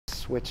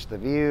switch the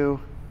view.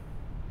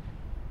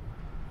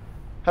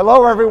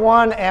 Hello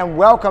everyone, and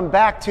welcome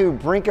back to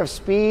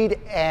Brinkofspeed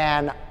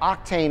and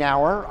Octane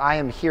Hour. I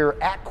am here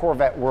at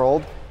Corvette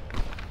World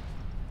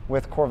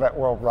with Corvette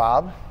World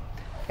Rob.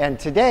 And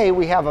today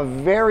we have a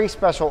very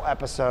special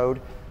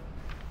episode.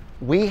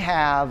 We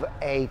have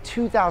a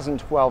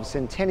 2012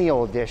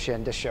 Centennial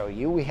Edition to show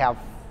you. We have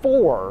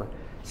 4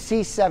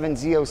 C7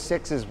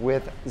 Z06s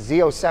with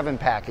Z07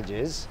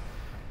 packages.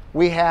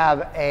 We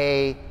have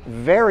a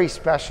very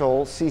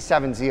special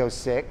C7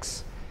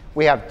 Z06.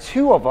 We have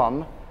 2 of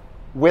them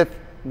with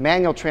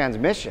manual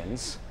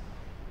transmissions,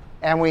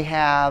 and we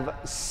have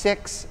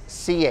 6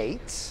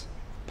 C8s,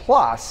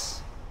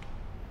 plus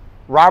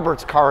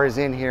Robert's car is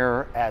in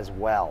here as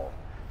well.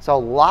 So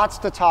lots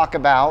to talk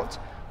about.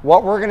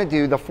 What we're gonna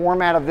do, the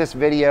format of this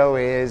video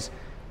is,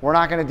 we're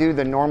not gonna do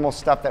the normal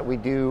stuff that we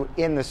do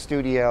in the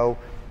studio.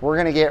 We're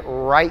gonna get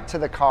right to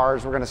the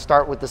cars. We're gonna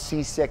start with the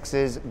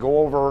C6s, go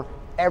over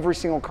every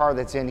single car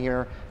that's in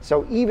here.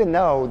 So even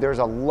though there's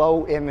a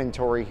low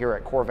inventory here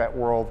at Corvette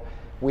World,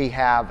 we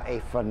have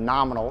a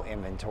phenomenal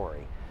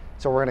inventory.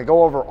 So we're gonna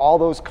go over all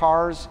those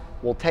cars.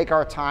 We'll take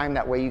our time,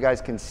 that way you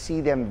guys can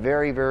see them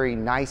very, very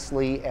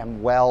nicely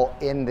and well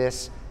in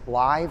this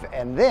live.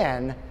 And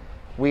then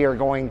we are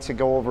going to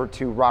go over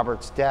to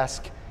Robert's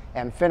desk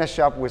and finish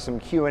up with some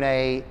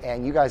Q&A,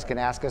 and you guys can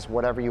ask us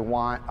whatever you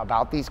want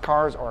about these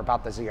cars or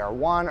about the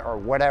ZR1 or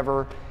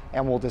whatever,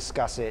 and we'll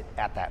discuss it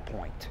at that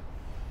point.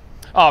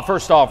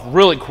 First off,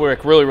 really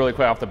quick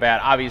off the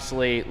bat,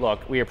 obviously,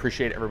 look, we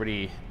appreciate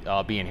everybody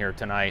being here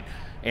tonight.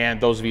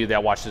 And those of you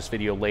that watch this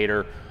video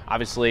later,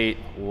 obviously,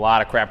 a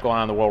lot of crap going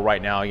on in the world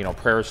right now. You know,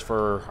 prayers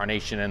for our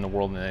nation and the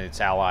world and its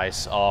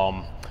allies.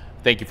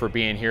 Thank you for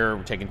being here.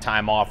 We're taking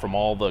time off from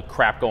all the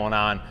crap going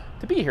on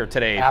to be here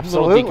today.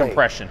 Absolutely. A little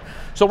decompression.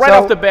 So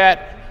off the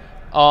bat,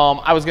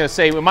 I was going to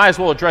say, we might as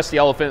well address the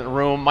elephant in the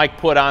room. Mike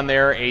put on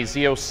there a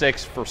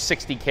Z06 for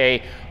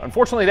 $60K.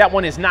 Unfortunately, that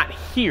one is not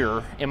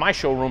here in my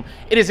showroom.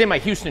 It is in my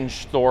Houston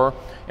store.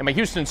 In my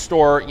Houston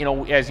store, you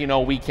know, as you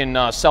know, we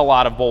can sell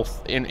out of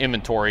both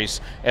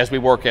inventories as we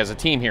work as a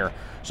team here.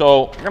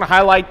 So we're going to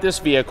highlight this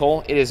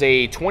vehicle. It is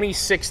a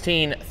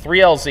 2016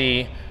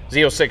 3LZ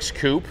Z06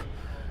 Coupe.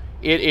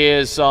 It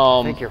is...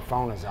 I think your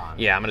phone is on.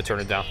 Yeah, I'm going to turn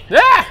it down.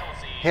 Ah!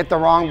 Hit the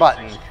wrong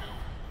button.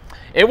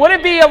 It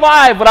wouldn't be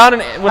alive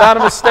without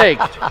a mistake.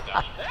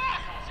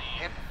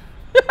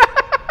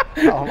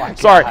 Oh my God.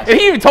 Sorry, and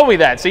he even told me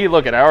that. See,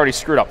 look at it, I already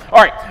screwed up.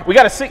 All right, we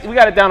got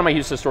it down in my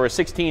Houston store.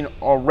 16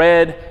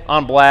 red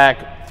on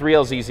black,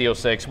 3LZ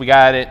Z06. We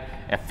got it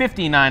at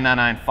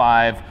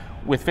 $59,995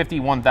 with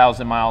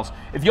 51,000 miles.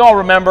 If you all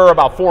remember,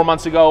 about 4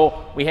 months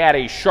ago, we had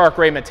a Shark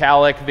Ray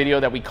Metallic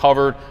video that we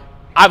covered.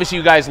 Obviously,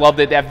 you guys loved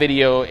it. That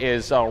video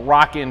is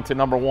rocking to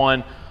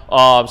 #1.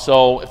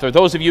 So for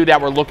those of you that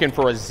were looking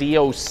for a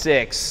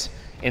Z06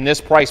 in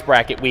this price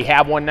bracket, we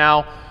have one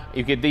now.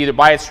 You could either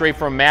buy it straight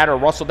from Matt or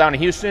Russell down in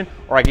Houston,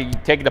 or I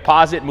could take a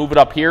deposit, move it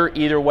up here.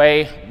 Either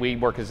way, we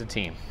work as a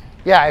team.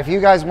 Yeah, if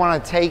you guys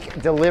want to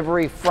take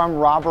delivery from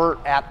Robert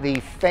at the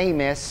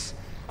famous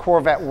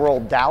Corvette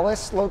World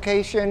Dallas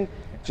location,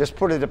 just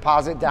put a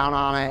deposit down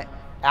on it,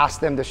 ask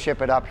them to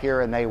ship it up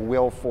here, and they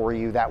will for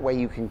you. That way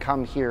you can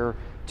come here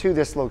to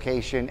this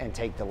location and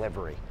take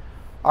delivery.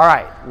 All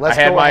right, let's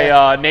go ahead. I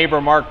had my neighbor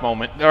Mark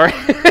moment. All right.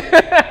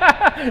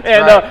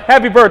 And right.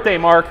 Happy birthday,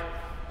 Mark.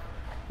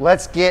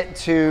 Let's get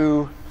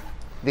to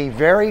the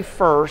very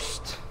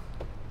first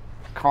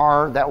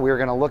car that we're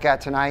going to look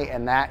at tonight,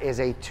 and that is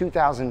a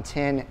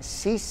 2010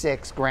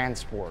 C6 Grand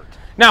Sport.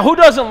 Now, who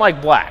doesn't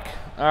like black?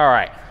 All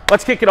right,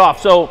 let's kick it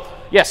off. So,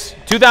 yes,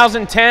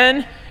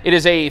 2010. It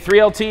is a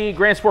 3LT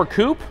Grand Sport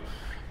Coupe.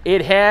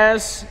 It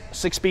has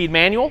 6-speed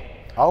manual.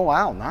 Oh,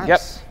 wow, nice.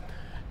 Yep.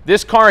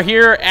 This car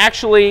here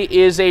actually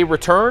is a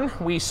return.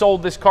 We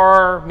sold this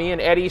car, me and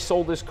Eddie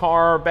sold this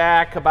car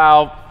back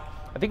about,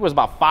 I think it was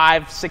about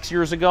 5-6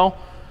 years ago.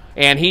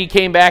 And he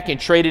came back and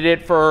traded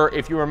it for,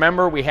 if you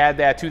remember, we had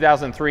that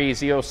 2003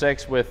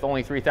 Z06 with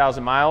only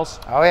 3,000 miles.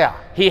 Oh yeah.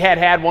 He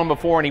had one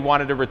before and he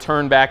wanted to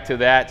return back to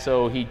that,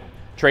 so he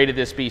traded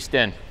this beast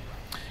in.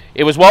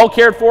 It was well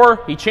cared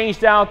for. He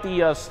changed out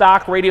the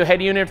stock radio head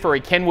unit for a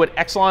Kenwood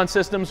Exelon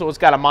system, so it's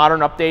got a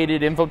modern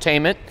updated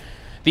infotainment.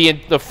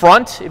 The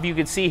front, if you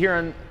can see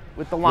here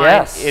with the line,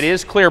 yes, it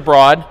is clear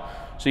broad.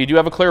 So you do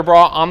have a clear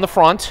broad on the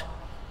front.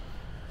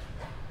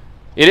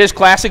 It is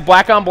classic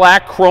black on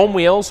black, chrome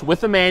wheels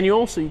with the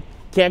manual, so you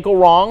can't go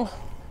wrong.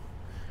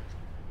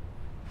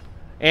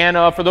 And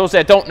for those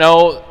that don't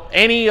know,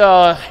 any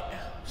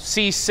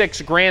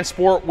C6 Grand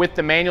Sport with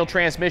the manual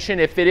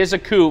transmission, if it is a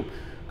coupe,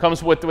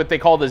 comes with what they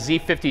call the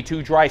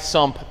Z52 dry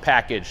sump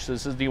package. So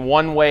this is the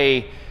one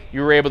way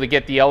you were able to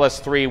get the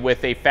LS3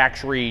 with a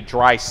factory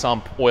dry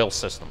sump oil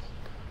system.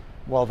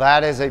 Well,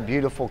 that is a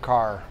beautiful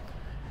car.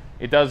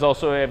 It does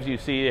also, as you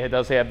see, it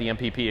does have the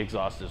MPP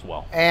exhaust as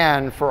well.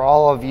 And for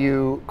all of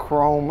you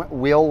chrome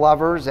wheel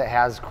lovers, it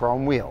has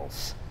chrome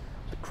wheels.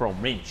 The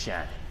chrome rim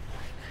shine.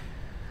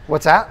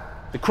 What's that?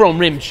 The chrome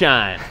rim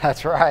shine.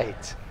 That's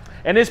right.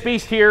 And this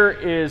beast here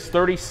is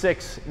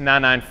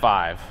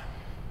 $36,995.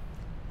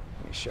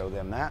 Let me show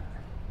them that.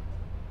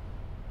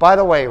 By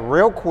the way,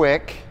 real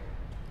quick,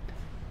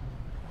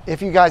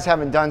 if you guys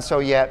haven't done so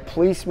yet,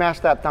 please smash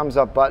that thumbs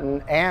up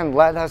button and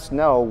let us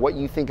know what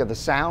you think of the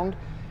sound.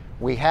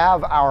 We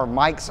have our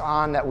mics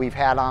on that we've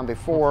had on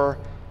before.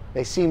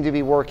 They seem to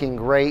be working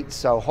great,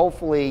 so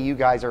hopefully you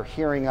guys are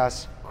hearing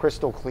us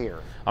crystal clear.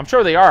 I'm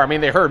sure they are. I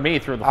mean, they heard me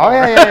through the phone. Oh,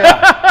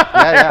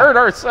 yeah. They heard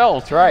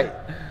ourselves. That's right.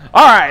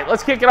 All right,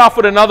 let's kick it off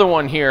with another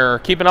one here.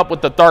 Keeping up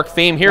with the dark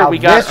theme here, now, we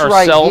got this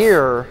ourselves. right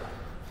here,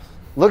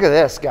 look at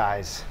this,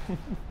 guys.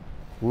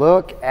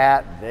 Look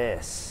at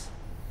this.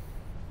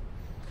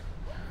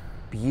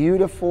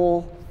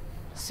 Beautiful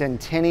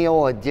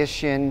Centennial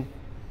Edition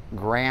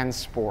Grand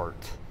Sport.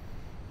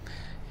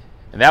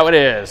 And that what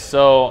it is.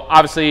 So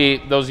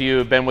obviously, those of you who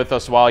have been with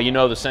us a while, you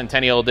know the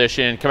Centennial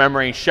Edition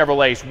commemorating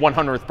Chevrolet's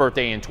 100th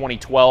birthday in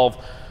 2012.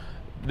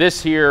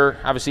 This here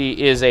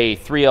obviously is a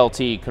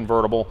 3LT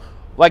convertible.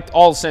 Like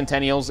all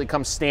Centennials, it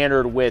comes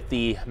standard with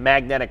the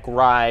magnetic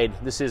ride.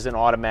 This is an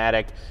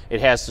automatic. It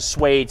has the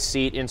suede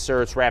seat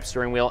inserts, wrap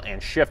steering wheel,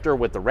 and shifter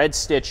with the red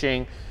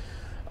stitching.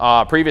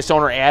 Previous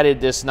owner added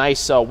this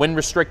nice wind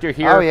restrictor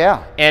here. Oh,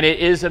 yeah. And it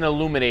is an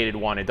illuminated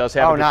one. It does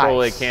have a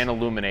control nice. that can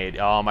illuminate.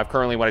 I've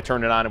currently, when I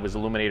turned it on, it was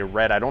illuminated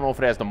red. I don't know if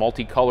it has the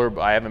multicolor,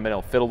 but I haven't been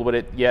able to fiddle with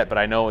it yet, but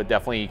I know it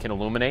definitely can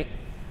illuminate.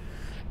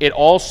 It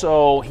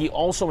also, he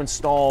also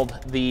installed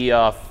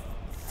the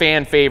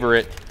fan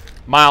favorite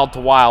mild to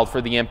wild for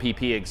the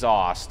MPP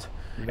exhaust.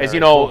 As you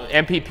know, cool.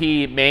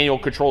 MPP manual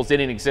controls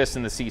didn't exist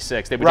in the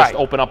C6. They would just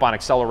open up on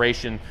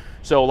acceleration.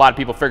 So a lot of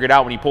people figured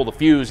out when you pull the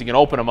fuse, you can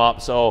open them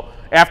up. So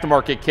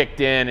aftermarket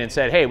kicked in and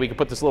said, hey, we can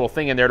put this little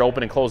thing in there to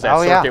open and close that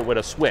circuit with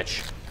a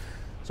switch.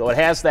 So it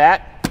has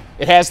that.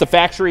 It has the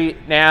factory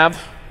nav,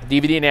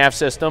 DVD nav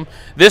system.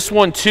 This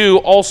one too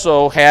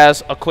also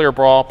has a clear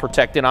bra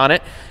protected on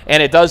it.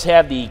 And it does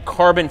have the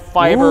carbon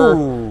fiber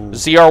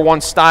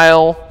ZR1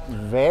 style.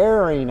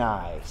 Very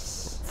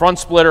nice. Front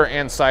splitter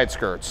and side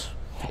skirts.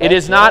 It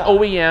is not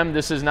OEM.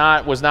 This is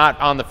not, was not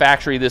on the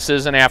factory. This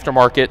is an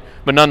aftermarket,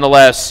 but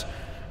nonetheless,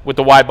 with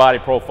the wide body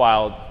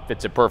profile, it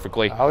fits it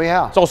perfectly. Oh,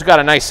 yeah. It's also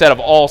got a nice set of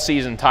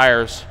all-season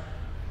tires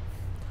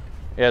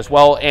as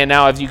well. And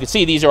now, as you can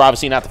see, these are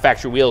obviously not the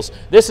factory wheels.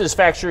 This is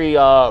factory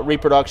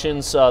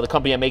reproductions, the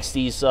company that makes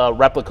these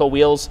replica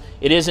wheels.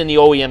 It is in the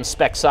OEM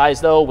spec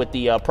size, though, with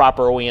the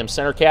proper OEM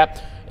center cap.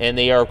 And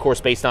they are, of course,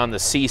 based on the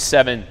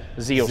C7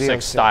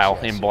 Z06 style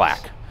in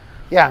black.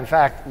 Yeah, in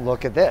fact,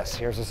 look at this.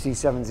 Here's a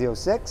C7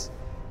 Z06.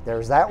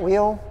 There's that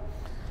wheel.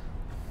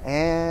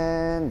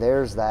 And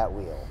there's that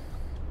wheel.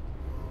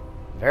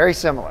 Very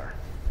similar.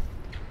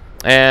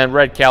 And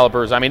red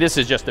calipers. I mean, this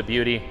is just a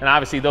beauty. And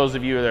obviously, those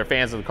of you that are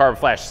fans of the Carbon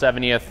Flash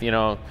 70th, you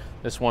know,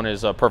 this one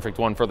is a perfect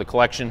one for the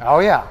collection. Oh,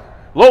 yeah.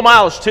 Low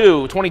mileage,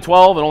 too.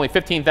 2012 and only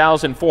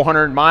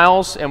 15,400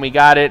 miles. And we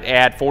got it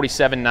at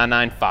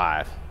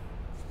 $47,995.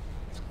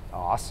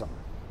 Awesome.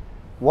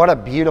 What a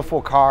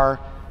beautiful car.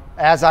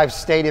 As I've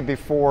stated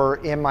before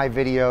in my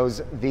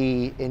videos,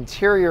 the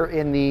interior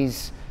in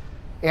these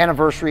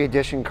anniversary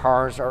edition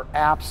cars are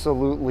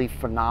absolutely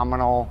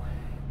phenomenal.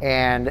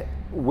 And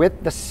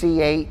with the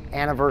C8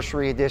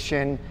 anniversary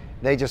edition,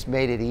 they just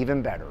made it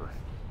even better.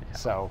 Yeah,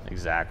 so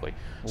exactly.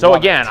 So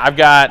again, I've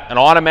got an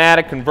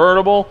automatic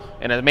convertible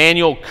and a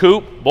manual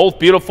coupe, both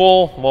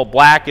beautiful, well,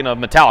 black and a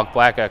metallic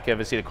black. I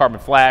can see the Carbon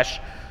Flash.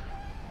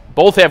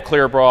 Both have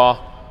clear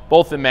bra,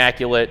 both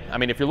immaculate. I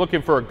mean, if you're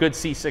looking for a good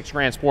C6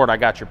 Grand Sport, I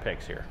got your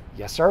picks here.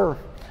 Yes, sir.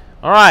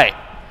 All right.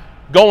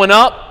 Going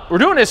up, we're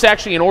doing this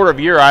actually in order of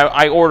year.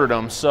 I ordered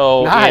them,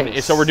 so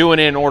nice. So we're doing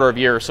it in order of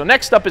year. So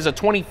next up is a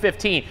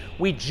 2015.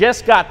 We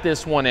just got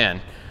this one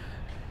in.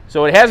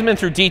 So it hasn't been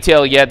through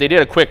detail yet. They did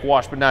a quick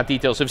wash, but not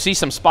detail. So if you see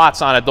some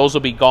spots on it, those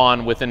will be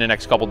gone within the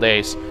next couple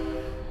days.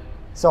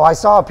 So I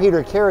saw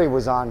Peter Carey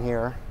was on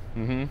here.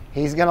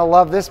 He's going to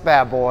love this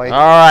bad boy. All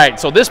right,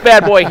 so this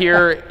bad boy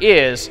here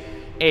is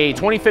a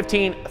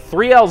 2015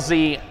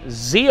 3LZ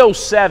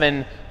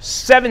Z07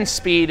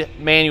 7-speed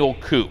manual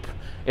coupe.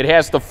 It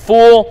has the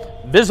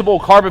full visible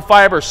carbon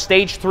fiber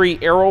stage 3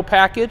 aero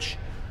package.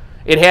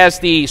 It has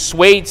the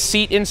suede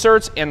seat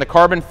inserts and the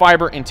carbon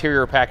fiber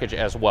interior package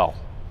as well.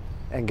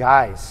 And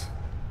guys,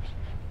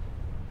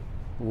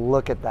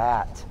 look at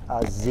that.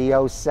 A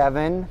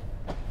Z07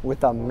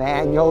 with a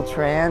manual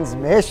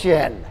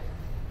transmission.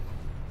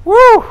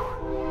 Woo!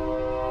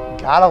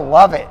 Gotta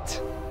love it.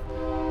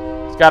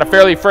 It's got a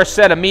fairly fresh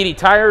set of meaty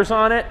tires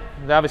on it.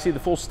 Obviously the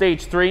full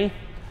stage 3.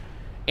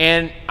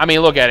 And I mean,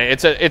 look at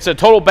it. It's a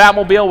total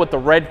Batmobile with the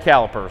red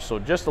calipers. So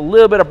just a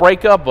little bit of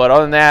breakup, but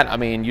other than that, I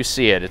mean, you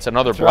see it. It's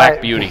another black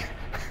beauty.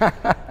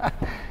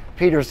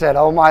 Peter said,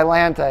 "Oh my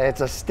Lanta,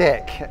 it's a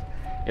stick."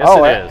 Yes,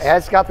 it is.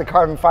 It's got the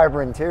carbon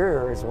fiber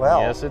interior as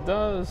well. Yes, it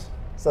does.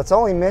 So it's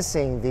only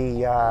missing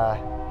the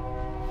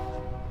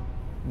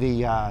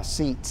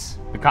seats.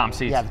 The comm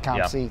seats. Yeah, the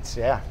comm seats.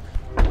 Yeah.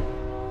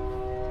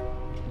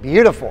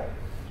 Beautiful.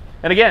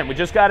 And again, we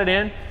just got it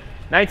in.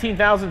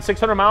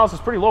 19,600 miles is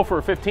pretty low for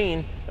a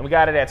 15, and we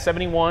got it at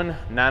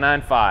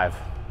 $71,995.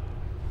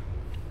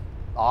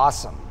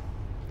 Awesome.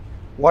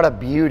 What a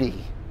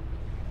beauty.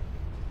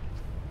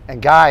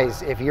 And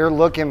guys, if you're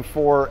looking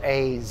for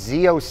a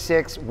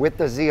Z06 with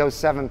the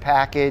Z07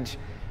 package,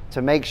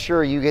 to make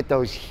sure you get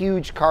those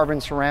huge carbon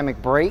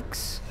ceramic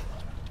brakes,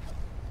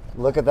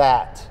 look at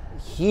that.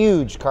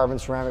 Huge carbon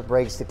ceramic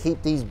brakes to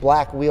keep these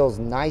black wheels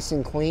nice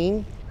and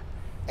clean,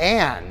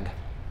 and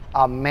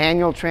a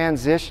manual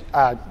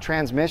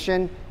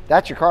transmission,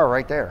 that's your car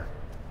right there.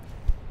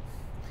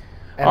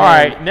 And all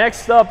right,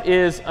 next up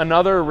is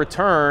another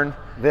return.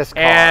 This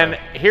car. And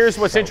here's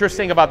what's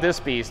interesting about this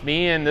beast.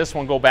 Me and this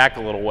one go back a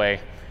little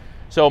way.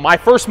 So my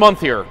first month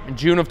here, in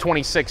June of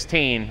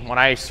 2016, when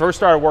I first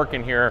started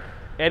working here,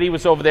 Eddie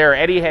was over there.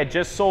 Eddie had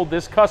just sold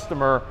this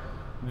customer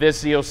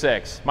this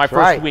Z06, my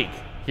first week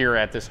here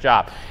at this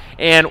job.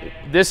 And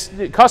this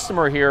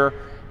customer here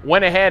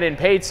went ahead and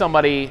paid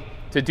somebody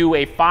to do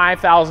a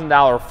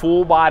 $5,000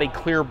 full body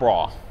clear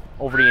bra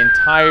over the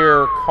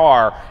entire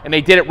car, and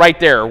they did it right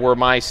there where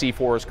my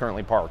C4 is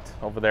currently parked,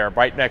 over there,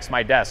 right next to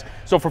my desk.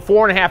 So for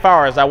 4.5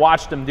 hours, I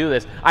watched them do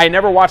this. I had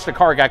never watched a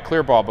car get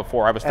clear ball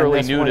before. I was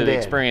totally new to the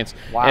experience,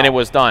 and it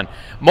was done.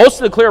 Most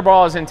of the clear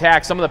ball is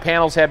intact. Some of the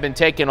panels have been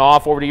taken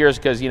off over the years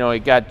because, you know,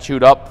 it got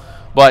chewed up.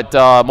 But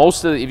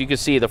most of the, if you can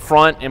see, the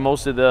front and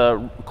most of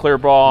the clear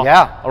ball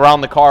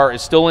around the car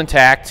is still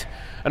intact.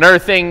 Another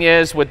thing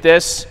is with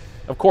this,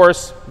 of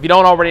course, if you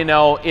don't already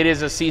know, it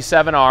is a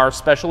C7R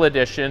special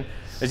edition.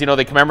 As you know,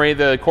 they commemorated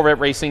the Corvette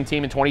racing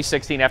team in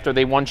 2016 after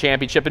they won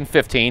championship in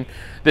 15.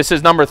 This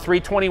is number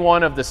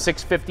 321 of the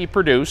 650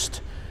 produced.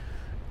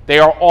 They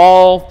are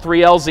all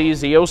 3LZ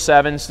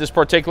Z07s. This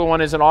particular one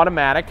is an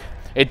automatic.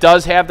 It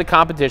does have the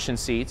competition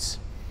seats.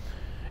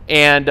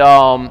 And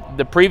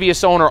the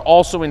previous owner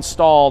also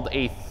installed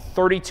a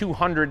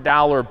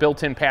 $3,200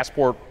 built-in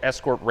Passport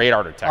Escort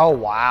radar detector. Oh,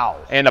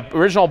 wow. And the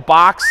original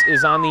box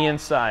is on the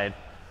inside.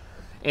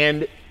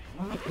 And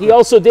he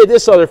also did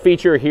this other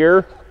feature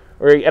here.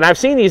 And I've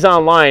seen these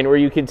online where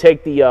you can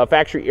take the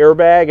factory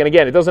airbag, and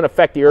again, it doesn't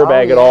affect the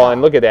airbag at all. And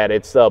look at that,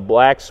 it's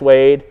black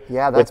suede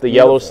with the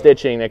yellow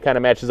stitching that kind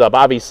of matches up.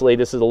 Obviously,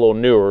 this is a little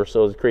newer,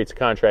 so it creates a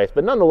contrast.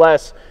 But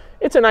nonetheless,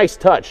 it's a nice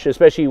touch,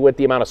 especially with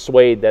the amount of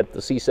suede that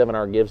the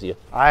C7R gives you.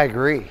 I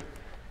agree.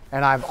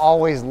 And I've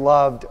always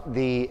loved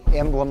the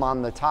emblem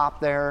on the top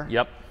there.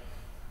 Yep.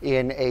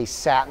 In a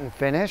satin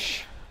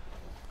finish.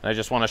 I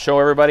just want to show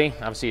everybody,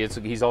 obviously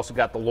he's also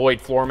got the Lloyd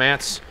floor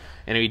mats.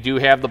 And we do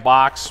have the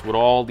box with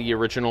all the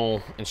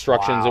original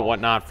instructions and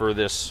whatnot for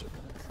this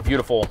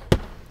beautiful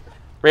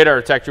radar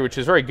detector, which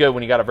is very good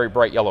when you got a very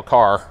bright yellow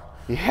car.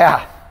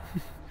 Yeah.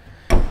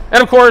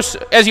 And of course,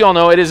 as you all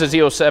know, it is a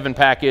Z07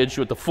 package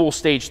with the full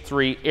stage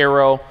 3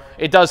 aero.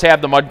 It does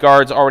have the mud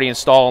guards already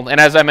installed. And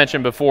as I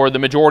mentioned before, the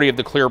majority of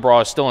the clear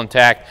bra is still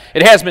intact.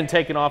 It has been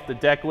taken off the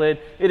deck lid.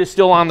 It is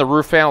still on the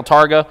roof panel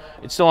targa.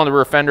 It's still on the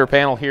rear fender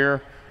panel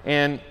here.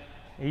 And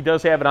he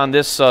does have it on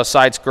this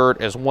side skirt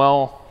as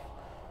well.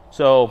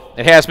 So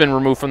it has been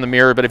removed from the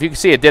mirror, but if you can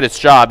see, it did its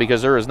job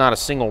because there is not a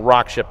single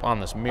rock chip on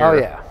this mirror. Oh,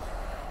 yeah.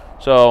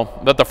 So,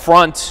 but the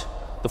front,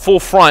 the full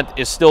front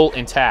is still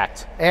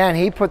intact. And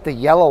he put the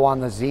yellow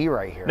on the Z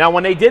right here. Now,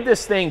 when they did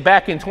this thing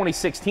back in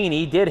 2016,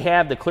 he did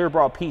have the clear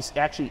bra piece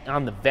actually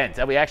on the vent.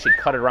 We actually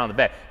cut it around the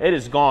vent. It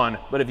is gone,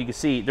 but if you can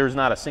see, there's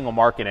not a single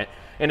mark in it.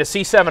 In the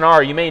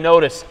C7R, you may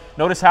notice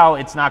how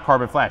it's not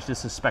carbon flash.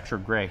 This is Spectra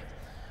gray.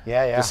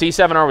 Yeah, yeah. The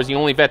C7R was the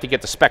only vet to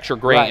get the Spectra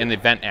gray in the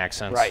vent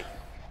accents. Right.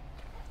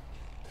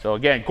 So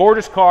again,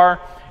 gorgeous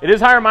car. It is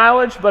higher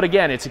mileage, but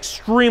again, it's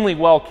extremely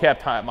well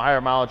kept.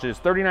 Higher mileage is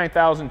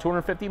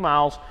 39,250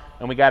 miles,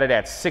 and we got it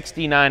at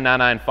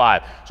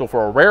 69,995. So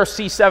for a rare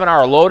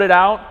C7R loaded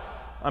out,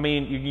 I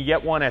mean, you can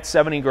get one at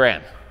 70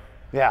 grand.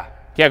 Yeah.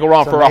 Can't go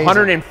wrong for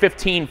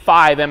 115.5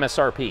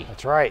 MSRP.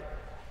 That's right.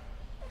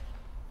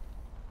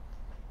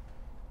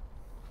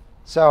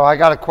 So I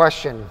got a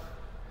question.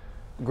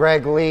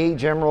 Greg Lee,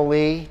 General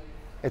Lee,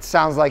 it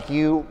sounds like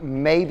you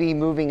may be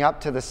moving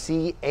up to the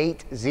C8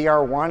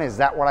 ZR1. Is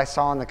that what I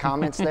saw in the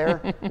comments there?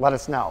 Let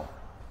us know.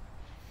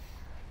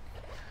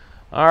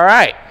 All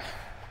right.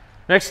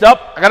 Next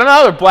up, I got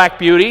another black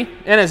beauty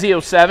in a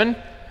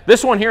Z07.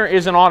 This one here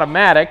is an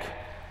automatic.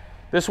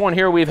 This one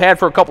here we've had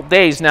for a couple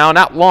days now,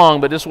 not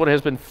long, but this one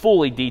has been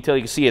fully detailed.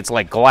 You can see it's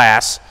like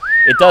glass.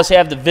 It does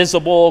have the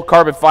visible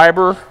carbon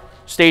fiber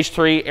stage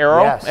 3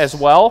 aero as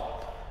well.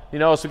 You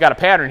notice we've got a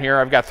pattern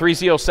here. I've got 3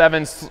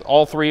 Z07s,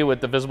 all 3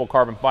 with the visible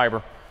carbon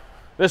fiber.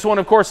 This one,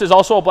 of course, is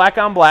also a black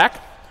on black.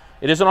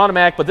 It is an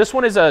automatic, but this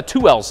one is a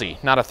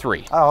 2LZ, not a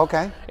 3. Oh,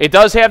 okay. It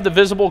does have the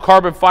visible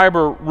carbon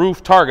fiber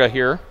roof targa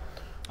here.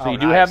 So you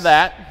do have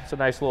that. It's a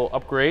nice little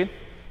upgrade.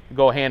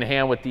 Go hand in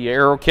hand with the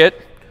aero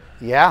kit.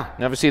 Yeah.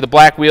 And obviously the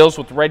black wheels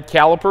with the red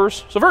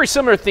calipers. So very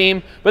similar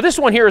theme, but this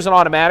one here is an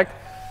automatic.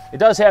 It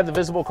does have the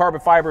visible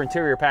carbon fiber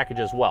interior package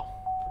as well.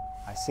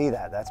 I see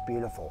that. That's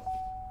beautiful.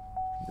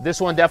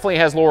 This one definitely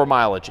has lower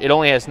mileage. It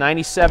only has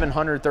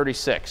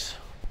 9,736.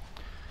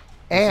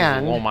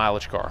 And low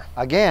mileage car.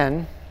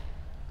 Again,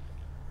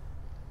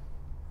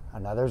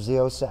 another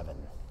Z07.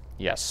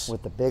 Yes.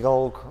 With the big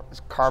old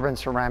carbon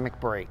ceramic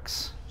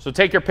brakes. So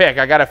take your pick.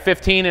 I got a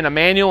 15 in a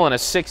manual and a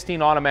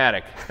 16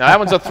 automatic. Now that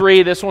one's a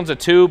 3, this one's a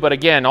 2, but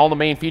again, all the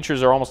main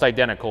features are almost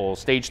identical.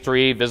 Stage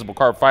 3, visible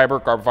carbon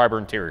fiber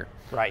interior.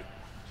 Right.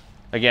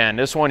 Again,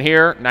 this one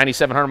here,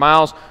 9,700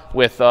 miles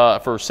with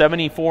for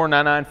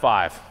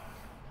 74,995.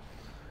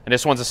 And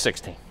this one's a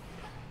 16.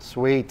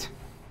 Sweet.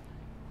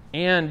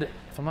 And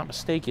if I'm not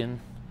mistaken,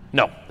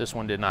 no, this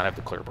one did not have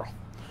the clear bro.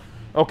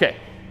 Okay.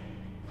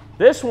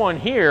 This one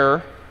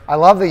here. I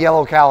love the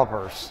yellow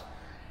calipers.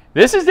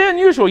 This is the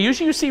unusual.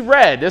 Usually you see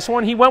red. This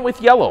one he went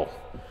with yellow.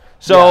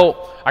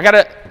 So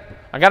yeah.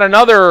 I got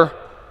another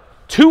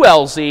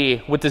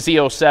 2LZ with the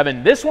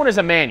Z07. This one is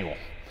a manual.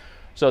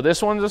 So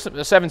this one's a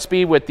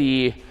 7-speed with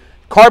the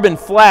carbon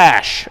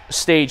flash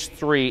stage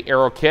 3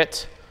 aero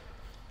kit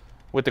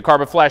with the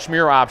carbon flash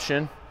mirror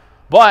option.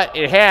 But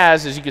it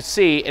has, as you can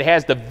see, it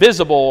has the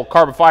visible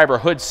carbon fiber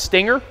hood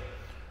stinger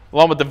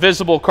along with the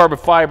visible carbon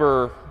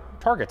fiber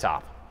target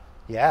top.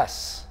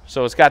 Yes.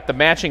 So it's got the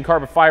matching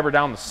carbon fiber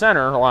down the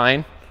center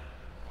line.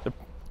 The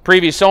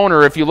previous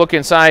owner, if you look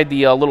inside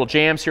the little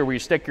jams here where you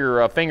stick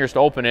your fingers to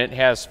open it,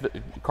 has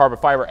carbon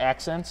fiber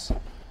accents.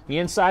 The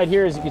inside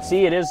here, as you can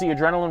see, it is the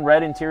adrenaline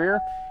red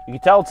interior. You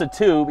can tell it's a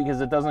 2 because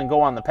it doesn't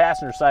go on the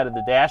passenger side of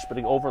the dash, but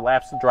it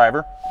overlaps the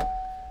driver.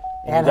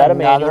 And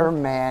another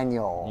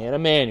manual. And a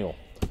manual.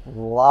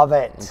 Love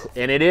it.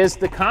 And it is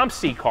the comp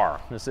seat car.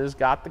 This has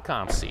got the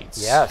comp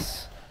seats.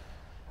 Yes.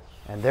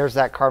 And there's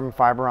that carbon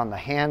fiber on the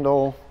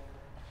handle.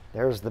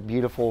 There's the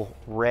beautiful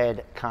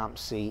red comp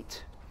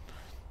seat.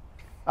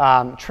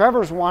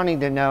 Trevor's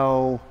wanting to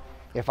know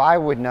if I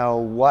would know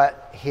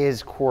what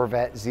his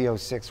Corvette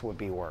Z06 would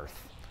be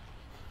worth.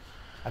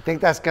 I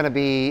think that's going to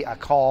be a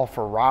call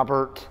for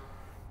Robert.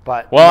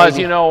 But well, as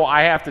you know,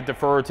 I have to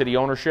defer to the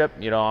ownership.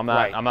 You know, I'm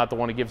not the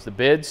one who gives the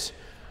bids.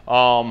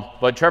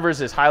 But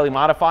Trevor's is highly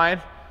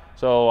modified.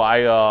 So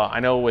I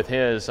know with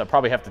his, I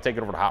probably have to take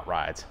it over to Hot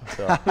Rides.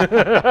 So.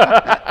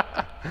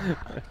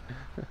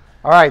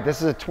 All right,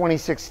 this is a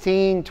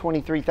 2016,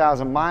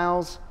 23,000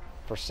 miles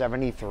for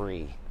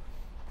 73.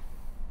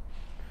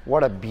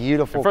 What a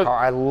beautiful car.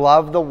 I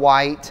love the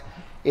white.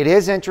 It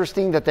is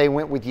interesting that they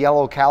went with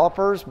yellow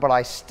calipers, but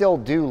I still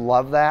do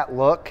love that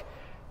look.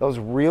 Those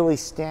really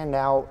stand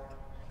out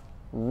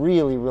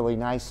really, really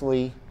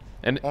nicely.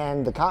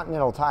 And the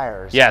Continental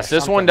tires. Yes,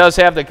 this one does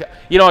have the,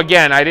 you know,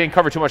 again, I didn't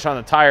cover too much on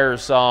the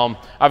tires.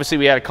 Obviously,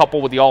 we had a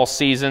couple with the all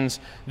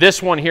seasons.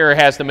 This one here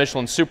has the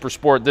Michelin Super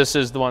Sport. This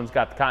is the one that's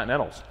got the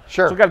Continentals.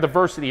 Sure. So we've got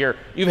diversity here.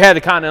 You've had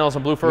the Continentals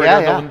and Blue Fur.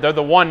 Yeah, they're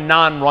the one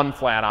non-run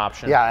flat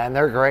option. Yeah, and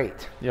they're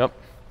great. Yep.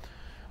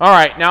 All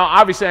right, now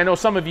obviously I know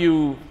some of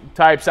you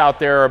types out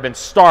there have been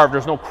starved.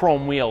 There's no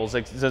chrome wheels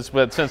since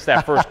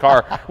that first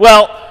car.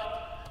 Well,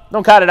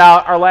 don't cut it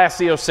out. Our last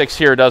Z06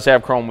 here does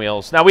have chrome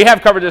wheels. Now, we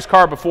have covered this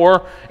car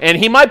before, and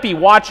he might be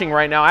watching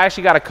right now. I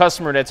actually got a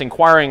customer that's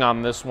inquiring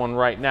on this one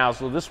right now,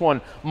 so this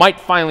one might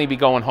finally be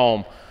going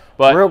home.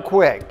 But real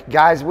quick,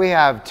 guys, we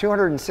have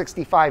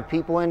 265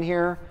 people in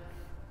here.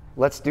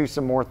 Let's do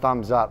some more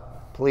thumbs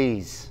up,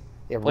 please.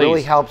 It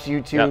really helps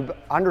YouTube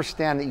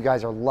understand that you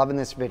guys are loving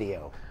this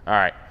video. All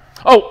right.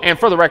 Oh, and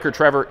for the record,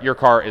 Trevor, your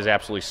car is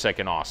absolutely sick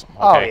and awesome.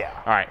 Okay? Oh,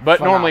 yeah. All right. But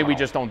normally we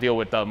just don't deal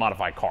with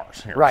modified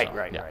cars here. Right, so,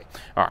 right.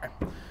 All right.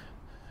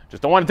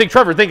 Just don't want to think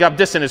Trevor think I'm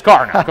dissing his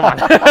car now. Come on.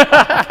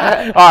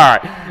 All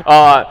right.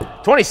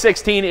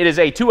 2016, it is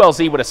a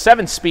 2LZ with a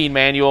 7-speed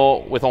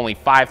manual with only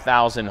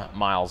 5,000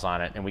 miles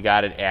on it. And we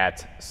got it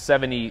at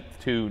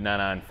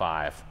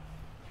 $72,995.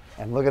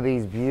 And look at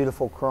these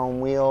beautiful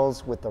chrome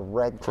wheels with the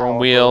red chrome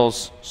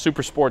wheels,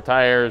 super sport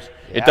tires.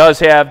 Yeah. It does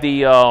have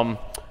the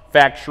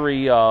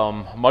factory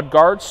mud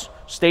guards.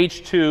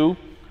 Stage 2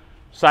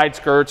 side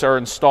skirts are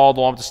installed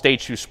along with the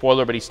Stage 2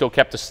 spoiler, but he still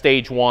kept the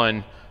Stage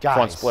 1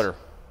 front splitter.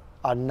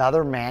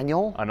 Another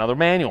manual? Another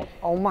manual.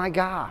 Oh my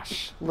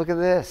gosh, look at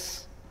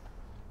this.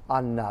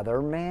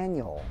 Another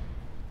manual.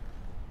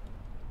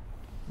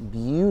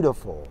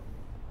 Beautiful.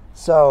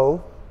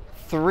 So,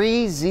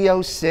 3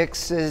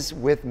 Z06s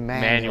with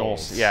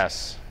manuals.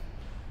 Yes.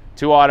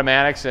 2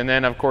 automatics, and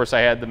then of course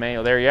I had the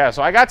manual there. Yeah,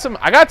 so I got some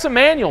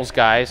manuals,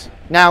 guys.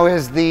 Now,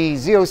 is the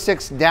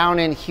Z06 down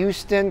in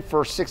Houston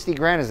for 60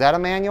 grand? Is that a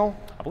manual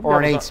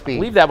or an 8-speed? I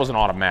believe that was an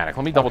automatic.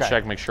 Let me double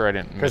check, make sure I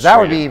didn't. Because that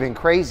would be even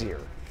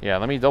crazier. Yeah,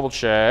 let me double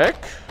check.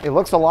 It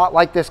looks a lot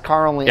like this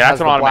car, only yeah,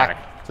 it's an automatic.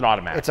 It's an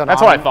automatic.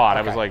 That's what I thought.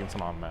 I was like, it's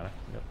an automatic.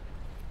 Yep.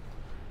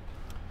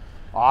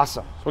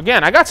 Awesome. So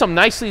again, I got some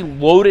nicely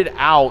loaded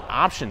out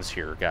options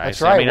here, guys.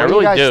 That's right. I mean, I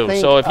really do.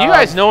 So if you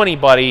guys know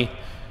anybody,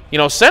 you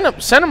know, send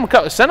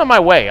them my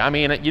way. I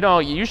mean, you know,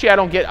 usually I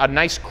don't get a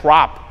nice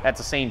crop at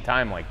the same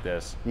time like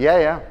this. Yeah,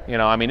 yeah. You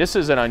know, I mean, this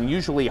is an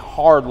unusually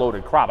hard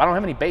loaded crop. I don't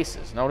have any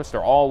bases. Notice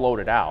they're all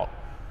loaded out.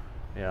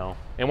 You know,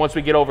 and once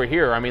we get over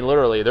here, I mean,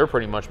 literally, they're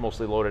pretty much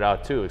mostly loaded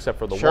out too, except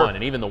for the one,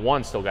 and even the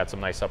one still got some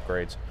nice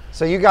upgrades.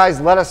 So you guys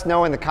let us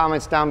know in the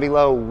comments down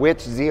below which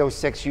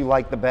Z06 you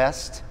like the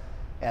best,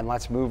 and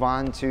let's move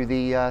on to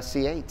the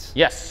C8s.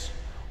 Yes,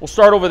 we'll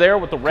start over there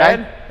with the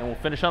red, and we'll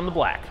finish on the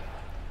black.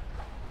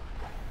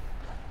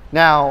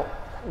 Now,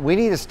 we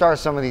need to start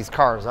some of these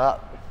cars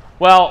up.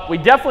 Well, we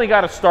definitely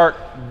got to start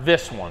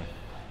this one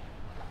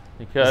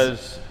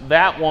because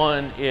that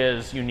one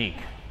is unique.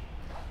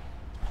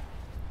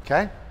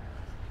 Okay.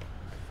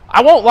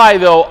 I won't lie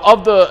though,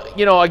 of the,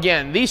 you know,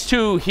 again, these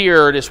two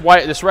here, this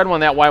red one,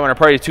 that white one are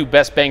probably the two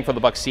best bang for the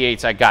buck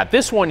C8s I got.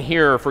 This one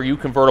here for you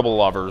convertible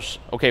lovers.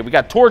 Okay, we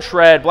got torch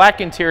red, black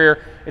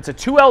interior. It's a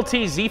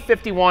 2LT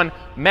Z51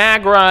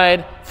 mag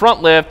ride,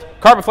 front lift,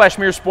 carbon flash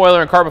mirror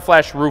spoiler, and carbon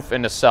flash roof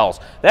in the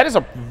cells. That is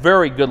a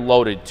very good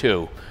loaded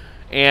too.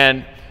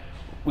 And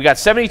we got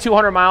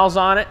 7,200 miles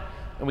on it.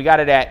 And we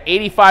got it at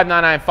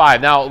 85,995.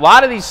 Now, a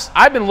lot of these,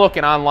 I've been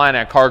looking online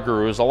at Car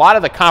Gurus. A lot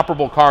of the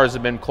comparable cars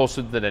have been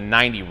closer to the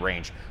 90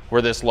 range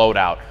for this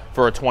loadout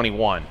for a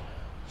 21.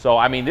 So,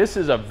 I mean, this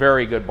is a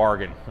very good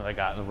bargain that I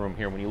got in the room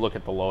here when you look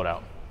at the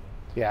loadout.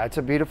 Yeah, it's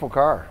a beautiful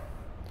car.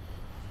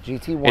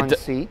 GT1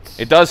 seats.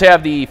 It does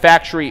have the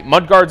factory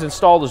mudguards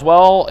installed as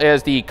well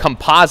as the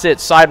composite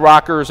side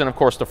rockers and, of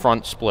course, the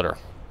front splitter.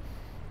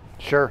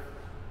 Sure.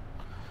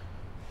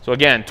 So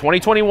again,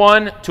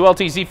 2021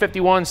 2LT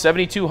Z51,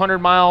 7,200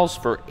 miles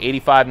for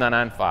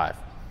 85,995.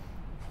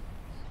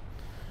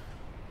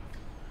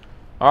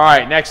 All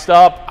right, next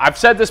up, I've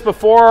said this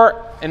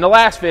before in the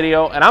last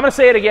video, and I'm going to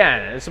say it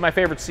again. This is my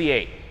favorite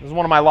C8. This is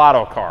one of my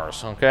lotto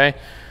cars, okay?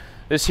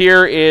 This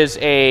here is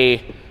a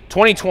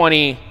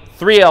 2020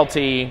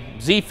 3LT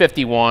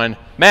Z51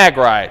 mag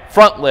ride,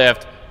 front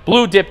lift,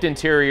 blue dipped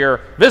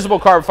interior, visible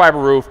carbon fiber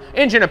roof,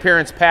 engine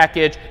appearance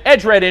package,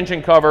 edge red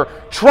engine cover,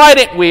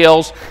 Trident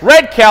wheels,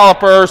 red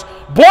calipers,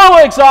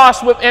 Borla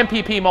exhaust with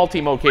MPP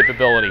multi-mode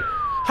capability.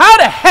 How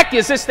the heck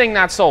is this thing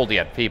not sold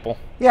yet, people?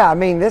 Yeah, I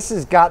mean, this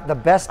has got the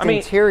best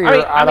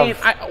interior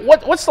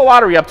what's the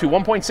lottery up to?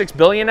 1.6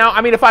 billion now?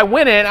 I mean, if I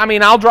win it, I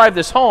mean, I'll drive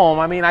this home.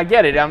 I mean, I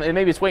get it.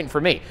 Maybe it's waiting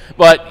for me.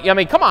 But, I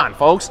mean, come on,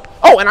 folks.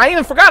 Oh, and I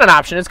even forgot an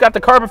option. It's got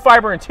the carbon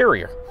fiber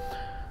interior.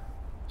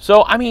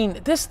 So, I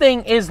mean, this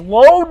thing is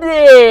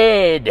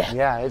loaded.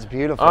 Yeah, it's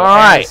beautiful. All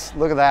right.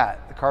 Look at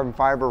that. The carbon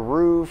fiber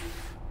roof,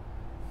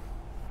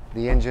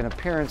 the engine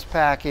appearance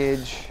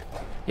package.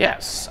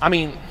 Yes. I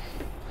mean,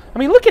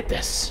 look at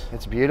this.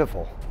 It's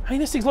beautiful. I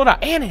mean, this thing's loaded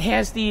out. And it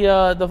has the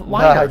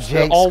liners,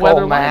 the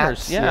all-weather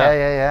liners.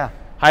 Yeah.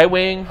 High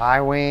wing. High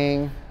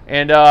wing.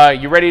 And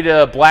you ready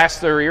to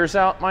blast their ears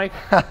out, Mike?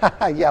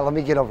 Yeah, let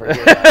me get over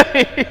here.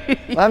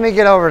 Let me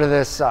get over to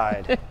this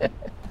side.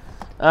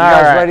 You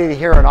guys ready to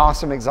hear an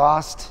awesome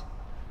exhaust?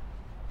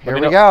 Here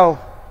we go.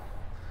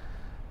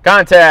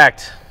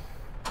 Contact.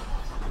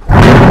 Woo!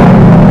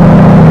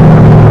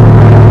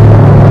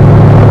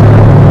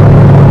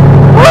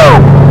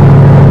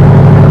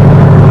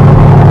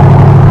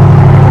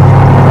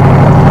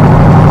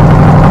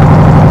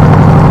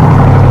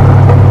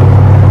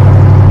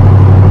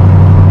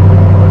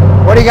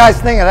 What do you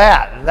guys think of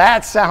that?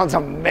 That sounds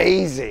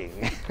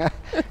amazing.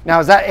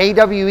 Now, is that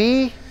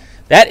AWE?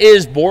 That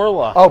is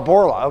Borla. Oh,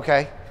 Borla,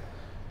 okay.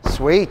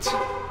 Sweet.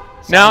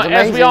 Now,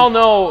 as we all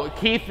know,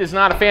 Keith is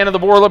not a fan of the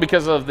Borla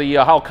because of the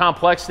how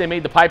complex they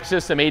made the pipe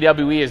system.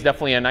 AWE is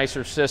definitely a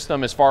nicer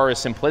system as far as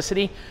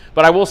simplicity.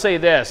 But I will say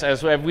this,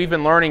 as we've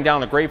been learning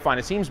down the grapevine,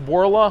 it seems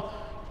Borla,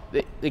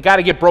 they got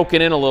to get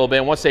broken in a little bit.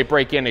 And once they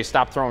break in, they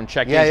stop throwing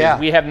check engines. Yeah.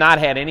 We have not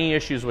had any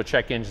issues with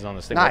check engines on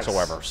this thing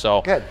whatsoever.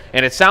 So, good.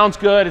 And it sounds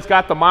good. It's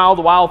got the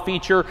mild wow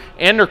feature,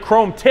 and they're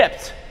chrome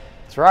tipped.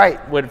 That's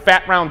right. With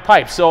fat round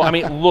pipes. So, I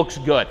mean, it looks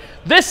good.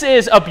 This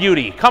is a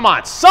beauty. Come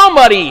on,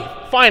 somebody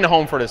find a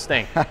home for this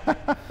thing.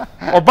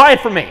 Or buy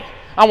it from me.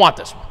 I want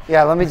this one.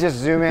 Yeah, let me just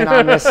zoom in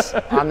on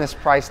this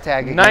price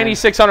tag again.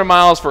 9,600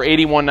 miles for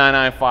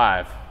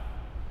 81,995.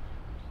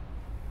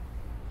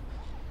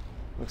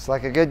 Looks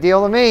like a good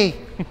deal to me.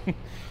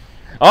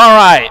 All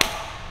right.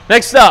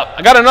 Next up,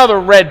 I got another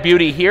red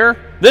beauty here.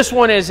 This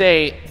one is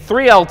a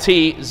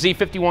 3LT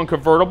Z51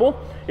 convertible.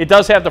 It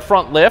does have the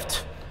front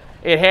lift.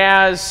 It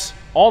has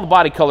all the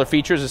body color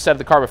features instead of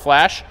the carbon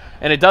flash.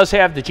 And it does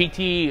have the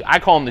GT, I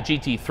call them the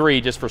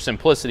GT3 just for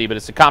simplicity, but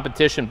it's the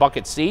competition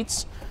bucket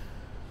seats.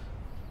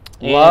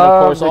 And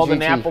of course all the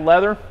Napa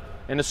leather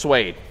and the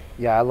suede.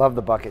 Yeah, I love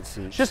the bucket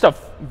seats. It's just a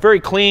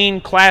very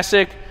clean,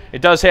 classic.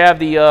 It does have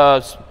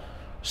the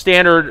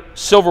standard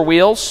silver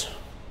wheels.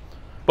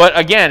 But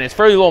again, it's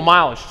fairly low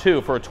mileage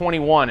too for a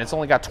 21. It's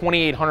only got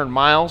 2,800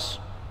 miles.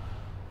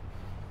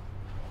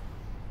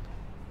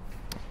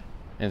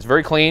 And it's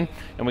very clean.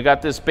 And we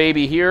got this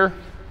baby here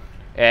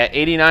at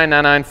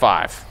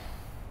 89,995.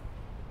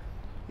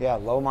 Yeah,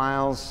 low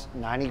miles,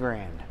 90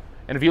 grand.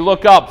 And if you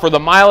look up for the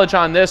mileage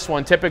on this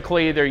one,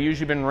 typically they're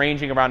usually been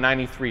ranging around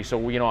 93.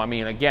 So, you know, I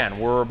mean, again,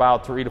 we're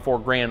about 3 to 4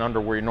 grand under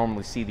where you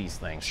normally see these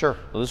things. Sure.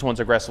 So this one's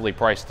aggressively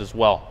priced as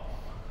well.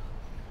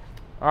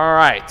 All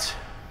right.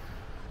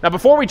 Now,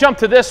 before we jump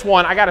to this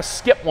one, I got to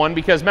skip one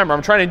because, remember,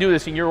 I'm trying to do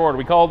this in your order.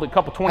 We called a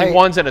couple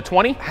 21s and a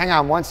 20. Hang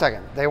on one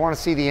second. They want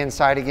to see the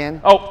inside again?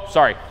 Oh,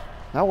 sorry.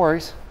 No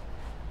worries.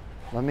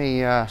 Let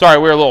me... Sorry,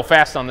 we were a little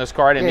fast on this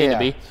car. I didn't mean to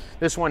be.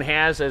 This one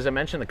has, as I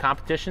mentioned, the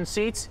competition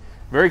seats.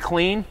 Very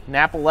clean.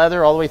 Napa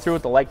leather all the way through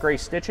with the light gray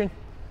stitching.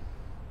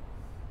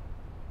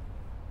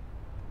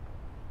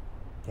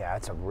 Yeah,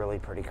 it's a really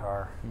pretty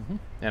car.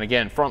 And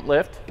again, front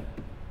lift.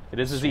 It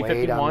is a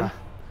Suede on Z51.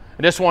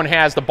 And this one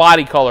has the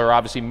body color,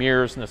 obviously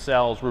mirrors,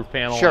 nacelles, roof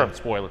panel, and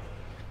spoiler.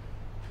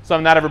 So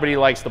not everybody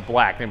likes the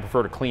black. They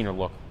prefer the cleaner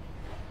look.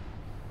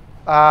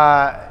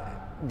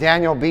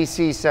 Daniel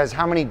BC says,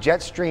 how many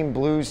Jetstream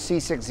Blues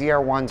C6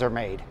 ZR1s are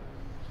made?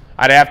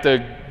 I'd have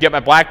to get my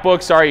black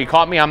book. Sorry, you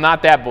caught me. I'm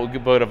not that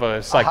good of a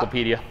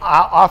encyclopedia.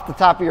 Off the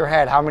top of your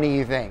head, how many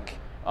you think?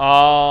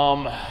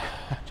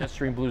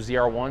 Jetstream Blue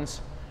ZR1s.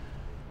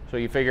 So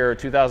you figure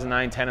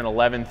 2009, 10, and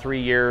 11,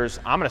 3 years.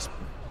 I'm going to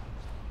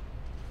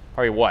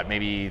probably what,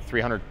 maybe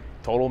 300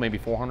 total, maybe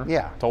 400?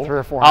 Yeah, total. 300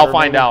 or 400. I'll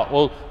find maybe. out.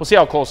 We'll see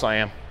how close I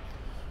am.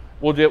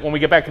 We'll do it when we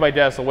get back to my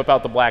desk. I'll whip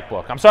out the black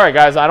book. I'm sorry,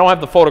 guys. I don't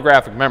have the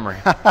photographic memory.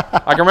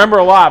 I can remember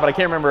a lot, but I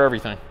can't remember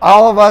everything.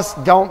 All of us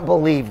don't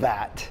believe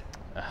that.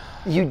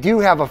 You do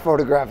have a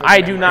photographic memory.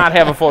 I do not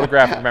have a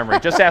photographic memory.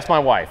 Just ask my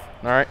wife,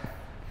 all right?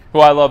 Who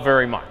I love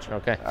very much,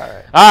 okay? All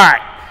right. All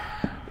right.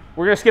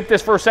 We're going to skip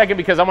this for a second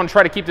because I'm going to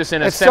try to keep this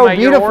in a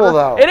semi-year order. It's so beautiful,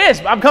 though. It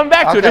is. I'm coming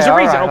back to it. There's a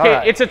reason, okay?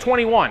 Right. It's a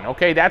 21,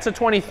 okay? That's a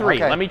 23.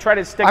 Okay. Let me try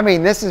to stick. I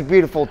mean, this is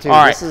beautiful, too. All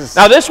right. This is,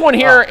 now, this one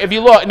here, if you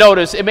look,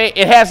 notice, it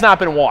has not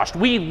been washed.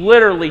 We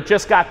literally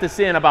just got this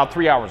in about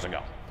 3 hours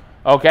ago,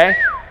 okay?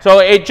 So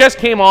it just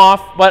came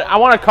off, but I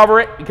want to cover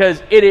it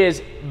because it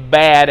is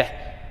bad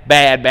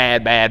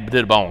to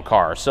the bone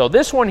car. So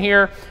this one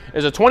here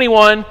is a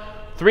 21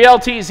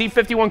 3LT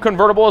Z51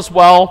 convertible as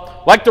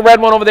well. Like the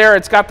red one over there,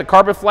 it's got the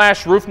carbon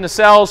flash roof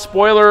nacelles,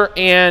 spoiler,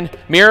 and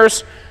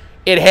mirrors.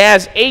 It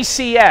has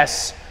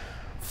ACS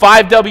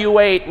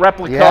 5W8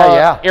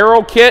 replica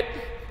aero kit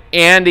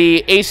and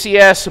the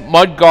ACS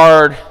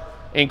mudguard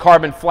and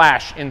carbon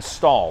flash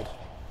installed.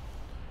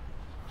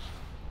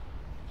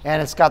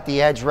 And it's got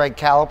the edge red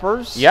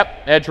calipers.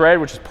 Yep, edge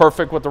red, which is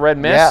perfect with the red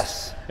mist.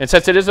 Yes. And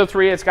since it is a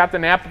 3, it's got the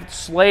Napa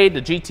Slade,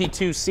 the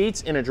GT2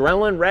 seats in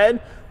adrenaline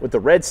red with the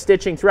red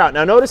stitching throughout.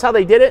 Now notice how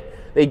they did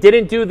it? They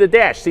didn't do the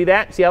dash. See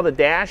that? See how the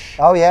dash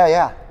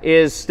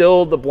is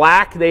still the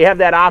black? They have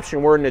that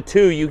option where in the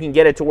 2 you can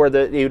get it to where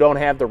you don't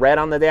have the red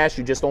on the dash,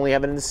 you just only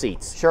have it in the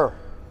seats. Sure.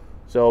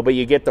 So, but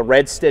you get the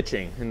red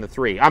stitching in the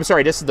 3. I'm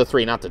sorry, this is the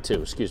 3, not the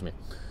 2, excuse me.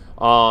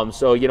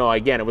 So, you know,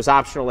 again, it was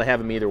optional to have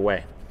them either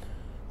way.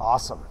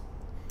 Awesome.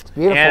 It's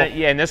beautiful. And,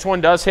 yeah, and this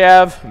one does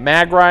have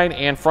mag ride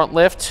and front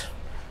lift.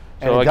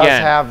 And so it does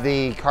again, have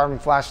the carbon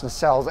flash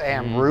nacelles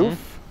and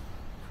roof,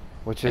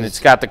 which and is it's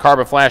got the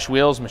carbon flash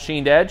wheels,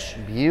 machined edge.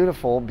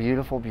 beautiful,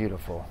 beautiful,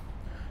 beautiful.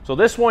 So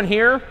this one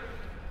here,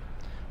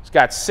 it's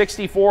got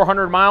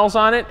 6,400 miles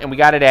on it, and we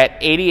got it at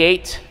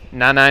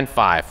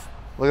 88,995.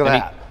 Look at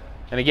that.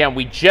 And again,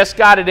 we just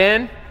got it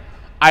in.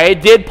 I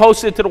did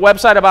post it to the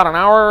website about an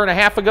hour and a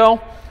half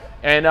ago,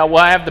 and we'll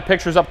have the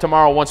pictures up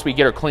tomorrow once we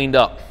get her cleaned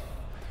up.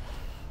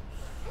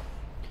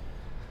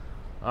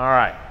 All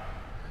right.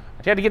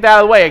 I had to get that out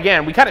of the way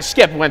again. We kind of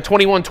skipped. We went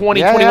 21, 20,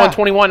 21,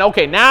 21.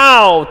 Okay,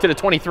 now to the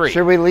 23.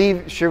 Should we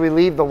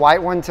leave the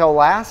white one till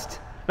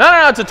last?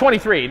 No, it's a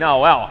 23. No,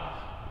 well,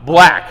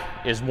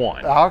 black is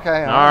 1.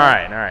 Okay. All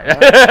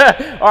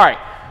right. All right.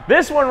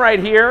 This one right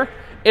here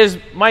is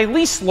my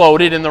least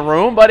loaded in the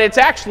room, but it's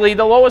actually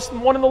the lowest,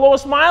 one of the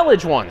lowest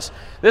mileage ones.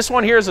 This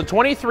one here is a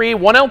 23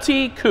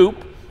 1LT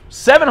coupe,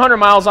 700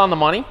 miles on the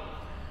money.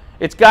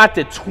 It's got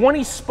the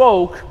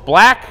 20-spoke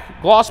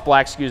gloss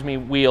black,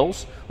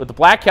 wheels with the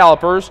black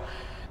calipers.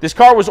 This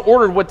car was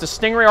ordered with the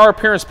Stingray R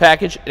appearance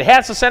package. It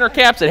has the center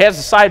caps, it has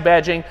the side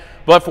badging,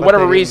 but for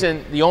whatever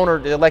reason, the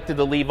owner elected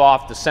to leave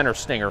off the center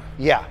stinger.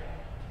 Yeah.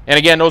 And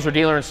again, those were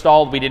dealer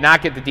installed. We did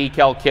not get the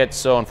decal kit,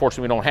 so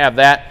unfortunately we don't have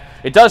that.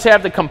 It does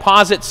have the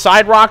composite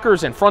side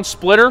rockers and front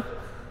splitter.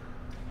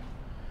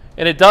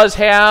 And it does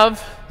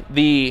have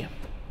the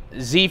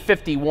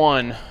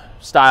Z51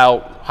 style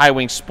high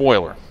wing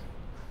spoiler.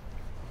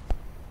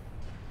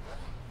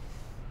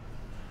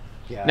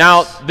 Yes.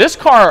 Now, this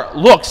car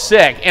looks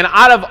sick, and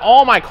out of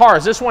all my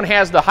cars, this one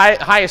has the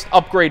highest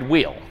upgrade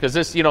wheel, because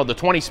this, you know, the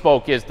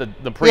 20-spoke is the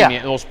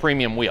premium, the most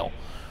premium wheel.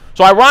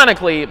 So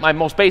ironically, my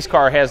most base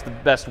car has the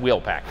best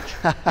wheel package.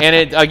 And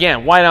it,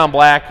 again, white on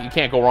black, you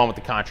can't go wrong with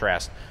the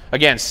contrast.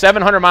 Again,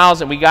 700 miles,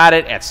 and we got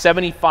it at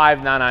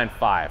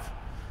 75,995.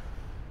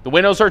 The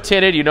windows are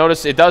tinted. You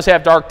notice it does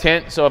have dark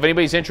tint, so if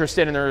anybody's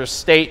interested in their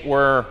state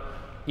where,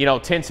 you know,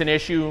 tint's an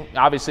issue,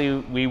 obviously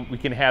we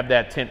can have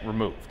that tint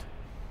removed.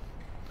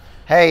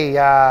 Hey,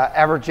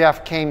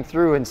 Everjeff came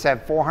through and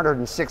said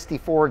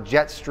 464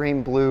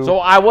 Jetstream Blue. So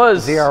I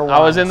was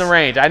ZR1s. in the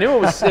range. I knew it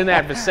was in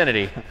that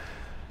vicinity.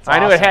 I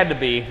knew awesome. it had to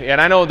be,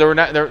 and I know there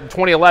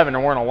 2011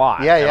 there weren't a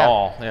lot at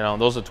all. You know,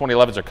 those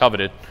 2011s are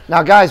coveted.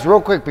 Now, guys, real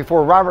quick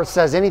before Robert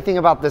says anything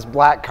about this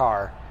black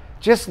car,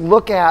 just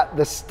look at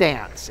the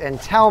stance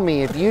and tell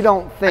me if you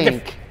don't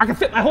think I can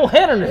fit my whole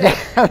head under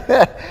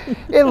it.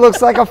 it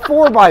looks like a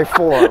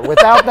 4x4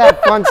 without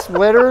that front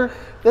splitter.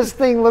 This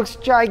thing looks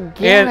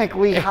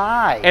gigantically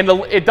high. And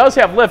it does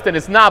have lift, and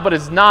it's not, but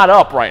it's not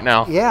up right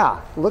now. Yeah,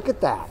 look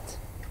at that.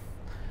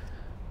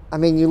 I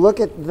mean, you look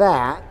at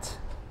that,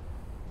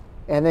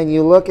 and then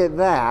you look at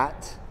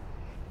that,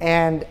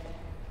 and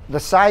the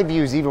side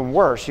view is even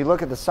worse. You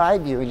look at the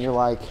side view, and you're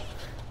like,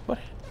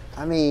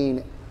 I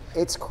mean,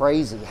 it's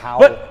crazy how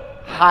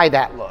high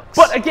that looks.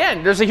 But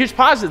again, there's a huge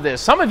positive to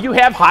this. Some of you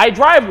have high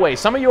driveways.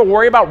 Some of you are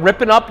worried about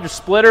ripping up your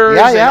splitters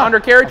and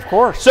undercarriage. Of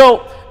course.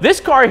 So this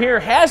car here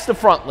has the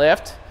front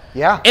lift.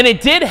 Yeah. And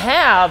it did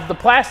have the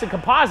plastic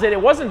composite. It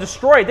wasn't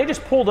destroyed. They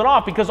just pulled it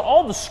off because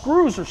all the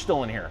screws are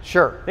still in here.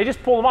 Sure. They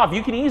just pulled them off.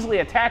 You can easily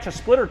attach a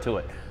splitter to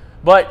it.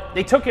 But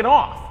they took it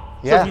off.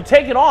 Yeah. So if you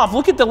take it off,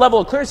 look at the level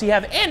of clearance you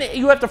have. And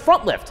you have the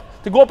front lift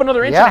to go up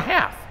another inch and a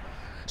half.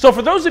 So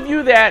for those of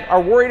you that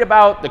are worried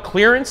about the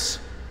clearance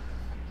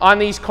on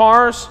these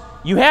cars,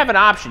 you have an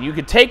option. You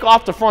could take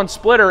off the front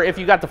splitter if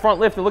you got the front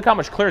lift, and look how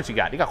much clearance you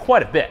got. You got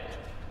quite a bit.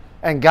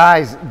 And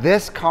guys,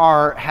 this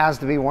car has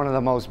to be one of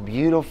the most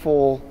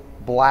beautiful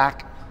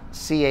black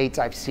C8s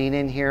I've seen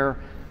in here.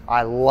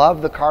 I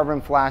love the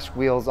carbon flash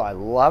wheels. I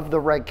love the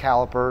red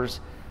calipers.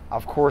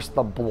 Of course,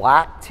 the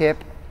black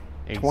tip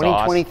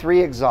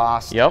 2023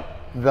 exhaust. Yep.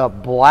 The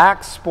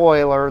black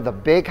spoiler, the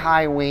big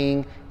high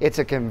wing. It's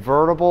a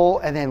convertible,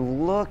 and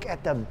then look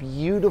at the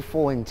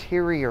beautiful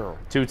interior.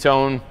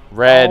 Two-tone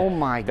red. Oh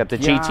my Got the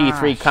gosh.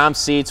 GT3 comp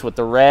seats with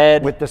the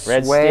red. With the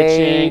red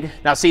suede. stitching.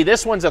 Now see,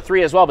 this one's a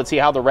 3 as well, but see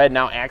how the red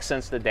now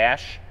accents the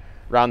dash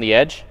around the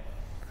edge?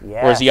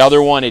 Yes. Whereas the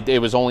other one,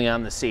 it was only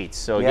on the seats.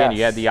 So again, Yes.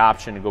 you had the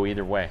option to go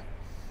either way.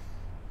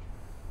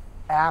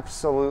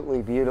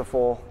 Absolutely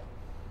beautiful.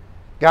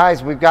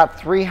 Guys, we've got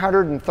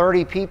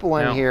 330 people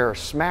in here.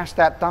 Smash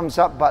that thumbs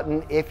up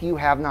button if you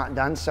have not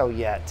done so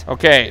yet.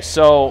 Okay,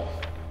 so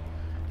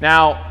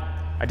now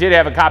I did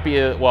have a copy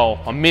of,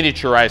 well, a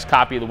miniaturized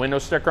copy of the window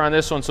sticker on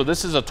this one. So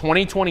this is a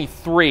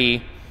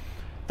 2023,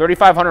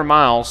 3,500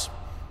 miles.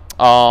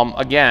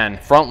 Again,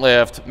 front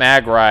lift,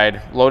 mag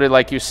ride, loaded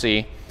like you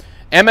see.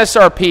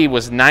 MSRP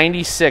was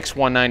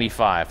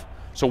 $96,195.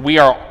 So we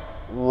are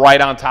right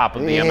on top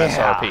of the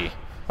MSRP.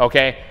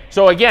 Okay,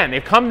 so again,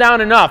 they've come down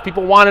enough.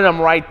 People wanted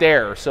them right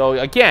there. So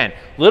again,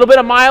 a little bit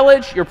of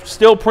mileage, you're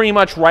still pretty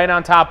much right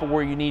on top of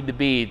where you need to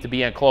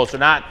be in close. They're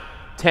not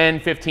 10,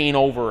 15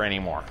 over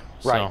anymore.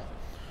 Right. So,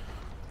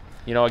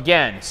 you know,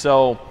 again,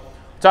 so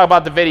talk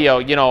about the video.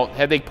 You know,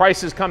 have the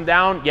prices come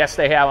down? Yes,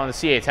 they have on the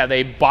C8s. Have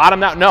they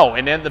bottomed out? No.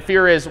 And then the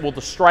fear is, will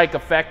the strike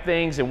affect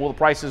things, and will the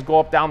prices go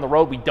up down the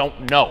road? We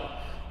don't know.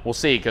 We'll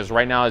see, because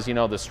right now, as you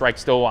know, the strike's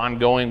still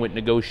ongoing with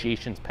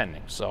negotiations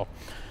pending. So.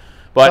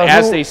 But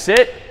as they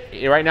sit,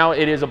 right now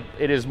it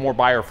is more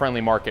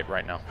buyer-friendly market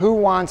right now. Who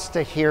wants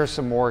to hear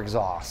some more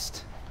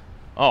exhaust?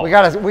 Oh, we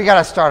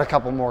gotta start a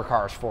couple more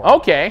cars for them.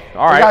 Okay,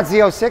 all right. We got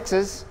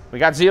Z06s. We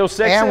got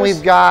Z06s. And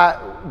we've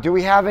got, do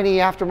we have any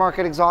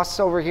aftermarket exhausts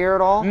over here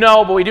at all?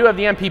 No, but we do have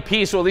the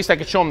MPP, so at least I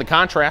could show them the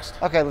contrast.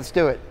 Okay, let's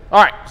do it.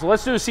 All right, so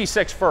let's do the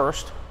C6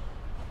 first.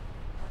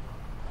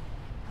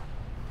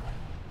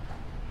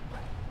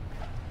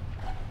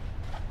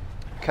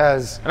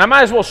 And I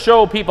might as well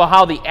show people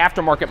how the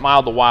aftermarket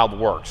mild to wild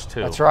works too.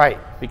 That's right.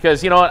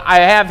 Because you know what, I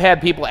have had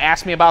people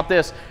ask me about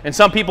this, and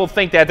some people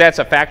think that that's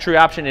a factory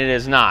option. It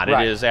is not.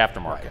 Right. It is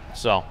aftermarket. Right.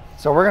 So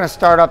we're going to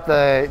start up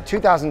the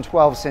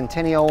 2012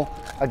 Centennial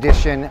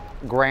Edition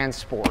Grand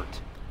Sport.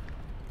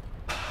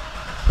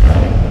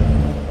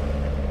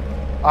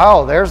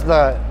 Oh, there's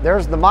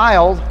the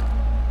mild.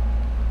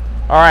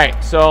 All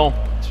right, so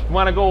if you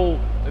want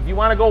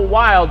to go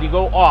wild, you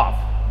go off.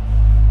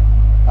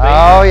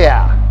 Oh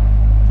yeah.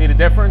 See the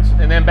difference?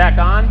 And then back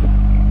on.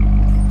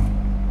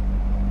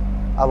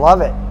 I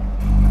love it.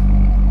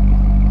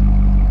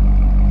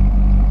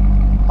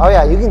 Oh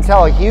yeah, you can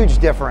tell a huge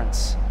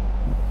difference.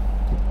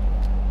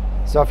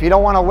 So if you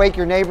don't want to wake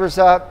your neighbors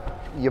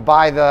up, you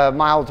buy the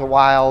mild to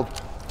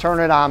wild, turn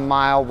it on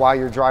mild while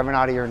you're driving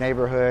out of your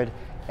neighborhood,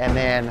 and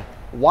then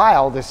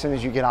wild as soon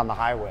as you get on the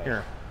highway.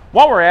 Here.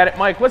 While we're at it,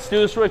 Mike, let's do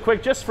this really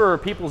quick just for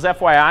people's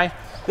FYI.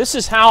 This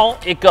is how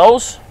it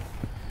goes.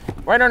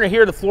 Right under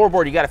here, the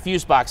floorboard, you got a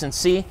fuse box, and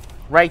see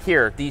right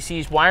here,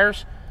 these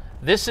wires.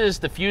 This is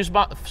the fuse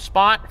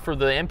spot for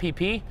the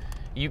MPP.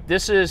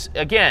 This is,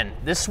 again,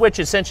 this switch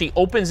essentially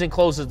opens and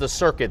closes the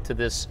circuit to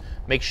this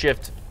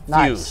makeshift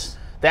fuse.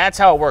 That's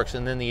how it works,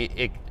 and then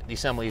the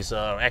assembly is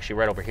actually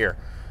right over here.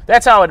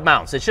 That's how it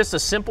mounts. It's just a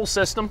simple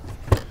system.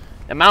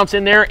 It mounts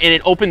in there, and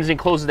it opens and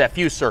closes that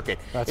fuse circuit.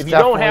 If you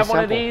don't have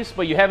one of these,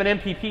 but you have an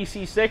MPP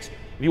C6, if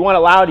you want it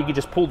loud, you can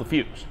just pull the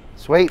fuse.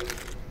 Sweet.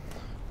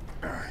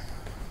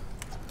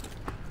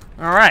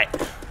 All right.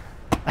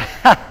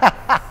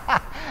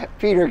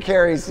 Peter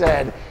Carey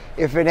said,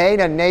 if it ain't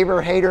a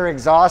neighbor hater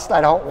exhaust, I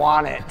don't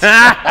want it. All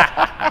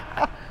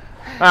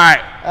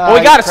right. Well,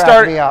 we got to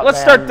start. Let's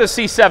start the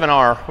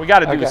C7R. We got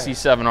to do the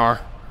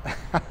C7R.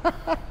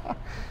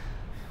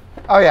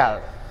 Oh, yeah.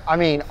 I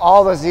mean,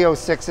 all the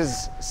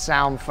Z06s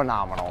sound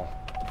phenomenal.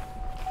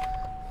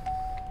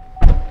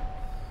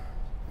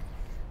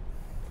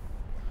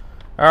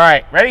 All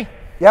right. Ready?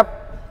 Yep.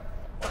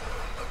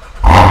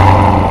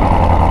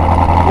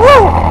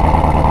 Woo!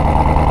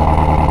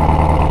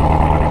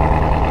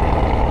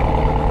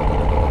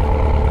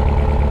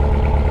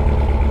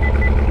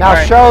 Now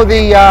show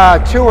the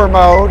tour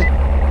mode.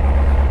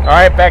 All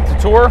right, back to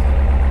tour.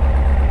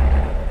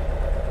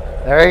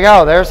 There you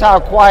go. There's how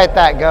quiet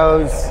that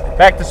goes.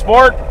 Back to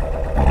sport.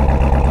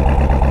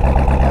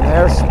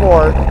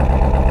 sport.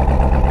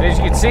 And as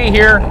you can see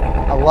here,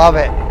 I love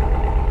it.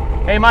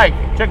 hey Mike,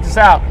 check this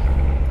out.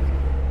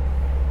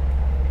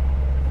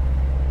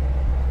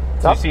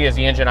 So you see as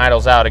the engine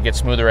idles out, it gets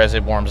smoother as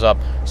it warms up.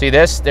 See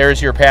this?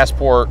 There's your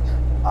passport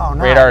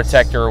radar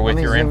detector with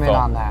your info. Let me zoom in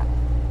on that.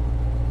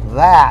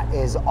 That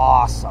is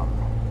awesome.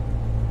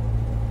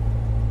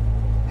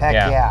 Heck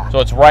yeah. So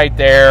it's right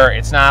there.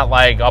 It's not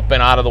like up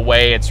and out of the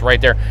way. It's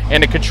right there.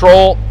 And the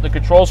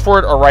controls for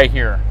it are right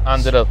here.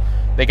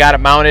 They got it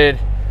mounted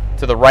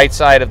to the right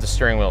side of the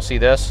steering wheel. See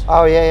this?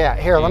 Oh yeah, yeah.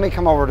 Here, let me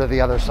come over to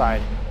the other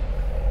side.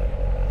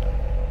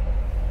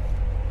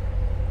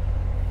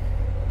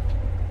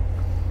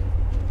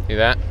 See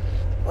that?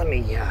 Let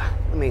me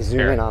zoom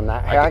in on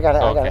that. Here, I got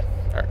it. I got it.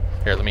 All right.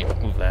 Here, let me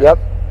move that. Yep.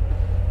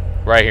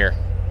 Right here.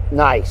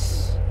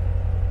 Nice.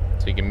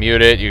 So you can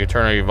mute it, you can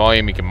turn on your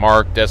volume, you can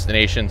mark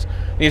destinations.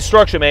 The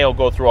instruction manual will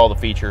go through all the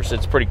features.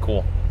 It's pretty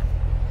cool.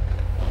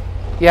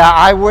 Yeah,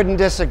 I wouldn't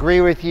disagree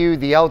with you.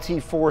 The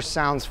LT4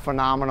 sounds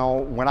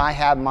phenomenal. When I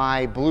had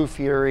my Blue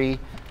Fury,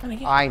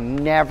 I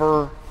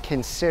never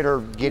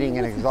considered getting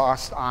an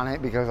exhaust on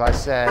it because I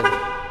said,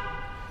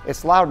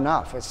 it's loud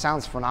enough. It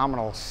sounds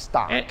phenomenal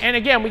stock. And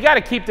again, we got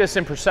to keep this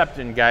in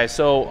perception, guys.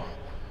 So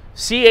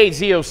C7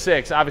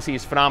 Z06, obviously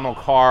it's a phenomenal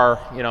car.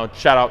 You know,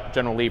 shout out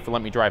General Lee for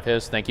letting me drive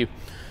his. Thank you.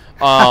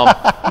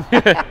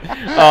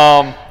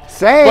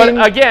 Same.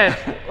 But again,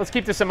 let's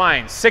keep this in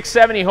mind.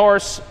 670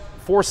 horse,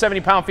 470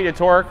 pound-feet of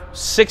torque,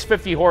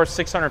 650 horse,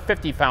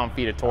 650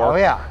 pound-feet of torque. Oh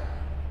yeah.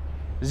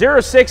 0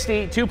 to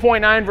 60,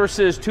 2.9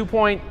 versus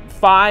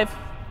 2.5,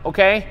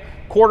 okay?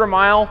 Quarter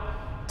mile,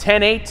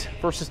 10.8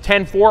 versus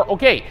 10.4.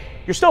 Okay,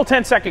 you're still a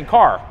 10-second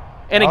car.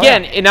 And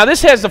again, and now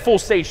this has the full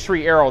stage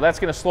 3 aero. That's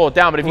going to slow it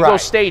down. But if you go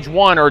stage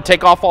 1 or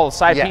take off all the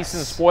side pieces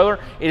and the spoiler,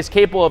 it is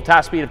capable of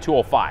top speed of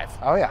 205.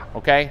 Oh yeah.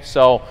 Okay,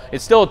 so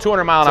it's still a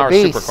 200-mile-an-hour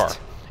supercar.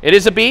 It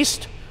is a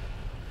beast.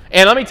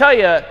 And let me tell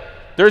you,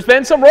 there's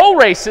been some roll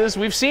races.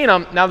 We've seen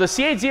them. Now, the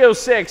C7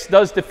 Z06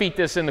 does defeat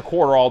this in the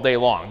quarter all day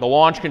long. The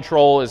launch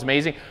control is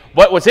amazing.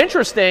 But what's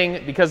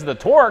interesting, because of the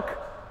torque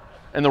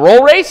and the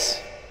roll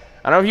race,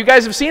 I don't know if you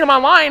guys have seen them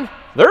online,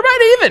 they're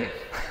about even.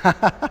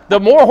 The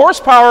more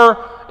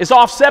horsepower is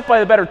offset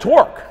by the better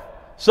torque.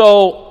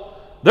 So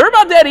they're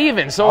about dead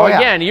even. So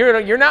again,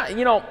 you're not,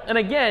 you know, and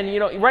again, you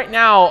know, right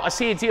now a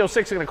C7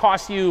 Z06 is going to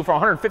cost you from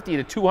 150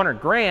 to 200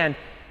 grand.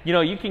 You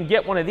know, you can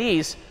get one of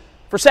these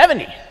for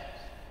 70.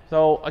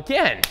 So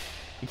again,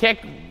 you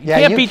can't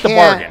beat the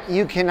bargain.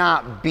 You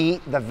cannot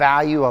beat the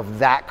value of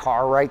that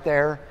car right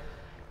there.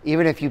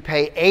 Even if you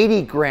pay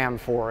 80 grand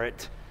for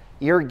it,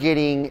 you're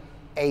getting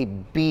a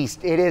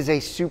beast. It is a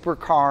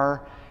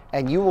supercar.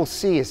 And you will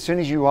see as soon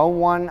as you own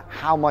one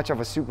how much of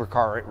a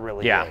supercar it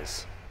really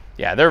is.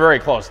 Yeah, they're very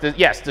close.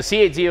 Yes, the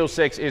C7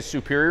 Z06 is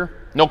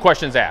superior, no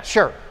questions asked.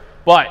 Sure.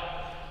 But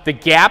the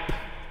gap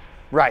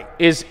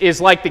is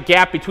like the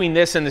gap between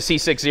this and the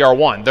C6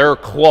 ZR1. They're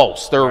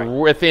close. They're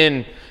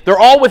within, they're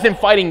all within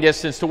fighting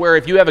distance to where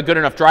if you have a good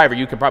enough driver,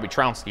 you can probably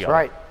trounce the other.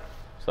 Right.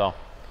 So,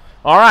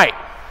 all right.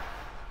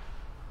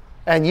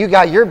 And you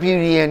got your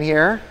beauty in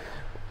here.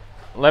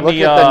 Look at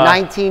the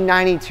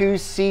 1992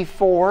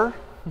 C4.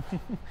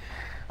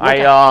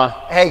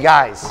 Hey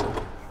guys,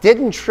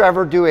 didn't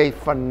Trevor do a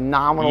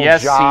phenomenal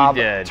job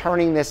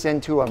turning this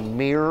into a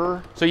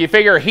mirror? So you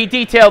figure he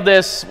detailed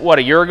this, what,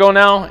 a year ago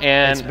now?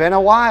 And it's been a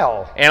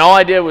while. And all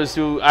I did was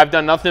I've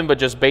done nothing but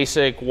just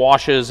basic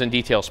washes and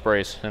detail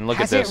sprays. And look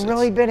at this. Has it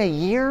really been a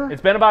year?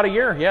 It's been about a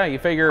year, yeah. You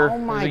figure,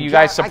 you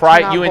guys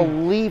surprised,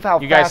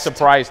 you guys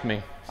surprised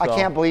me. So. I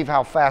can't believe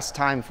how fast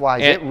time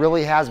flies. It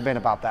really has been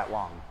about that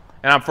long.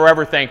 And I'm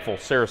forever thankful,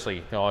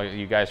 seriously,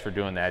 you guys for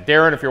doing that.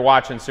 Darren, if you're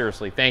watching,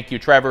 seriously, thank you.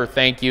 Trevor,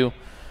 thank you.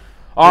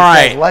 All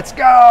right. Let's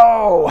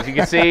go. As you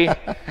can see,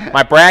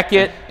 my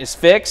bracket is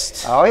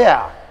fixed. Oh,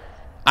 yeah.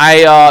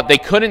 They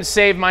couldn't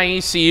save my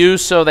ECU,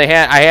 so I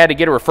had to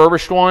get a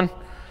refurbished one.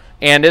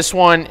 And this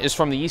one is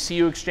from the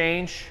ECU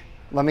exchange.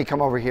 Let me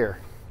come over here.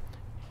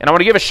 And I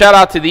want to give a shout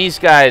out to these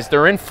guys.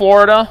 They're in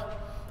Florida.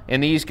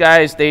 And these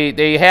guys,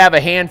 they have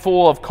a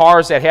handful of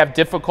cars that have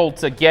difficult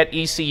to get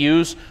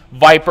ECUs,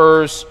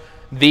 Vipers,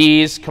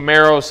 these,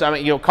 Camaros, I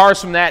mean, you know,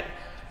 cars from that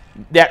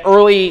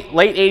late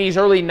 80s,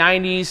 early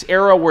 90s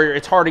era where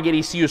it's hard to get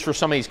ECUs for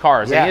some of these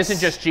cars. Yes. It isn't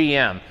just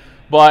GM.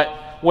 But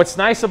what's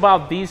nice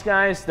about these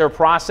guys, their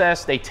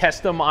process, they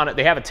test them on it.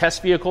 They have a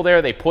test vehicle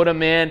there. They put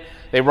them in.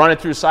 They run it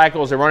through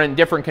cycles. They run it in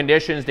different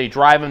conditions. They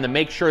drive them to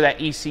make sure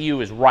that ECU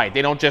is right.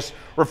 They don't just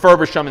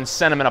refurbish them and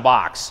send them in a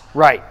box.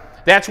 Right.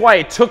 That's why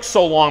it took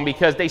so long,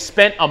 because they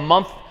spent a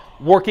month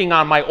working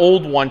on my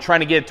old one trying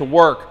to get it to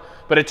work.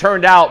 But it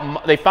turned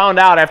out, they found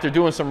out after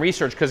doing some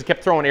research, because it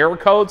kept throwing error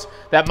codes,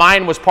 that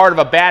mine was part of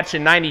a batch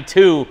in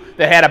 '92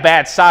 that had a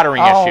bad soldering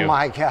issue. Oh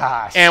my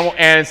gosh.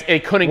 And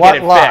it couldn't get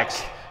it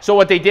fixed. So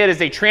what they did is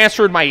they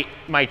transferred my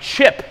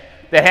chip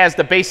that has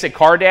the basic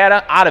car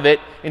data out of it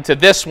into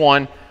this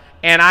one.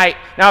 And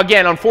now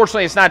again,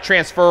 unfortunately, it's not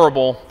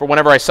transferable for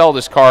whenever I sell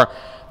this car.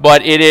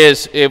 But it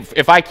is,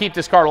 if I keep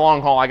this car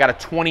long haul, I got a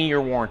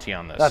 20-year warranty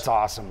on this. That's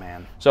awesome,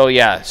 man. So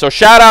yeah, so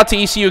shout out to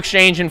ECU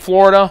Exchange in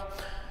Florida.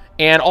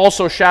 And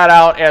also shout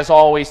out, as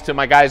always, to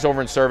my guys over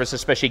in service,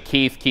 especially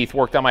Keith. Keith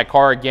worked on my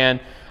car again.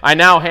 I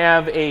now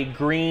have a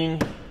green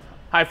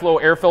high-flow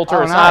air filter.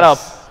 Oh, it's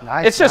nice.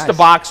 not it's just a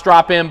box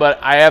drop-in, but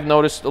I have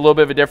noticed a little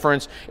bit of a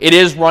difference. It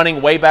is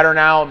running way better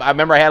now. I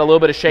remember I had a little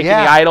bit of shake in the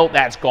idle.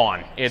 That's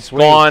gone. It's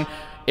gone.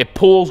 It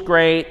pulls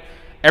great.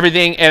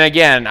 Everything, and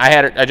again,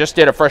 I just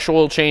did a fresh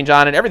oil change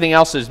on it. Everything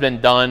else has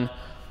been done.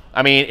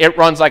 I mean, it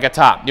runs like a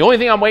top. The only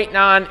thing I'm waiting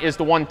on is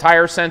the one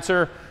tire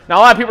sensor. Now,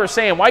 a lot of people are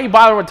saying, why are you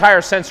bothering with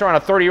tire sensor on a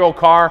 30-year-old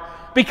car?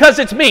 Because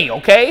it's me,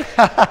 okay?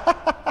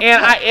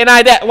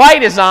 That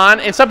light is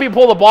on, and some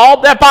people pull the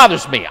bulb. That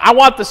bothers me. I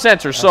want the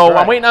sensor, so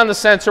I'm waiting on the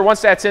sensor.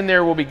 Once that's in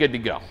there, we'll be good to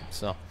go.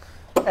 So,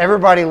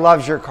 everybody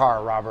loves your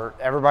car, Robert.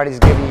 Everybody's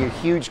giving you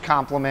huge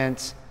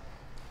compliments.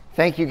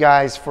 Thank you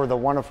guys for the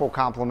wonderful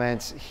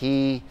compliments.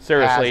 He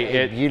seriously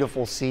has a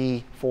beautiful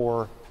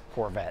C4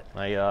 Corvette.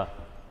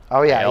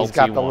 Oh yeah, he's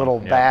got the little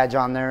badge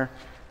on there.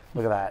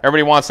 Look at that.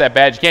 Everybody wants that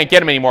badge. You can't get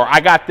them anymore. I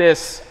got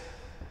this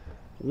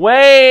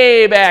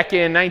way back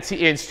in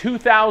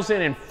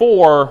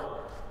 2004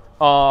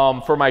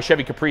 for my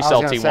Chevy Caprice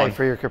LT1.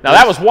 For your Caprice. Now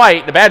that was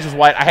white. The badge was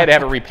white. I had to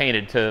have it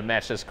repainted to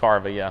match this car.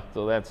 But yeah,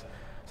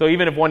 so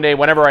even if one day,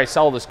 whenever I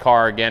sell this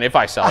car again, if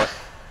I sell it,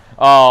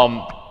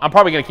 I'm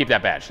probably going to keep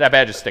that badge. That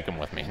badge is sticking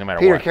with me no matter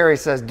what. Peter Carey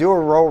says, do a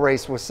roll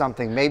race with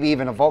something, maybe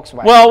even a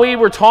Volkswagen. Well, we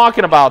were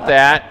talking about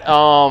that.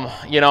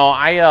 You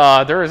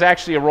know, there is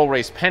actually a roll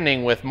race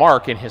pending with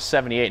Mark in his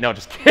 78. No,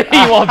 just kidding.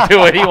 He won't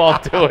do it. He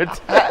won't do it.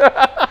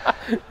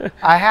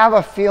 I have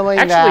a feeling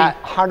that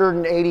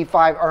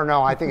 185, or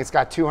no, I think it's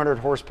got 200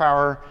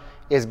 horsepower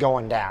is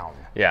going down.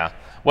 Yeah.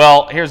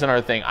 Well, here's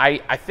another thing. I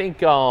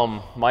think,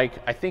 Mike,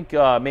 I think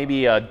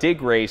maybe a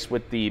dig race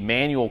with the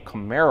manual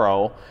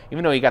Camaro,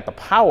 even though you got the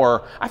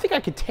power, I think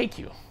I could take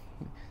you.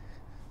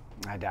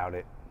 I doubt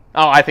it.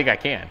 Oh, I think I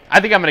can.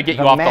 I think I'm going to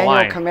get you off the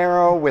line. The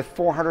manual Camaro with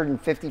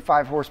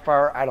 455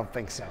 horsepower, I don't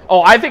think so.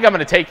 Oh, I think I'm going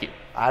to take you.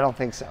 I don't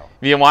think so.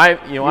 You know why?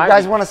 You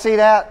guys want to see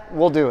that?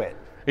 We'll do it.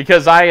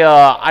 Because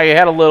I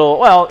had a little,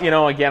 well, you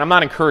know, again, I'm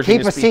not encouraging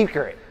Keep a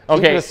secret.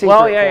 Okay,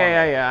 well,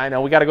 yeah, I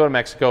know. We got to go to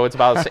Mexico. It's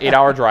about an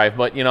 8-hour drive.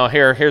 But, you know,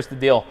 here's the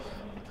deal.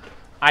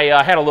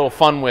 I had a little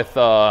fun with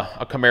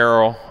a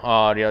Camaro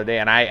the other day,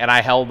 and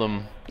I held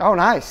him. Oh,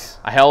 nice.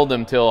 I held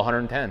him till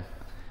 110.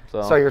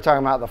 So you're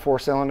talking about the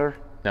 4-cylinder?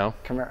 No.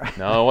 Camaro.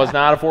 No, it was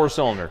not a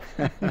 4-cylinder.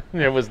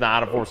 It was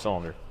not a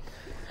 4-cylinder.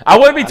 I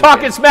wouldn't be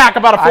talking smack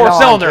about a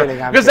 4-cylinder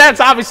because that's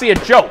obviously a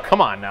joke.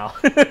 Come on now.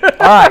 All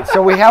right,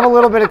 so we have a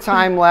little bit of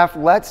time left.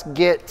 Let's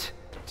get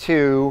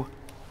to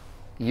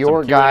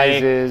your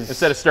guys'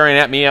 instead of staring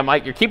at me, I'm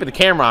like, you're keeping the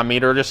camera on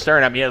me, or just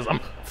staring at me as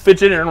I'm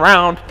fidgeting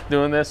around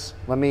doing this.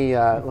 Let me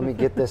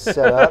get this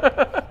set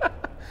up.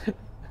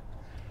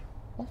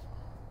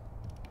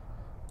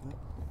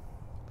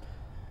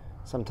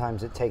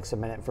 Sometimes it takes a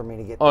minute for me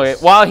to get this. Okay,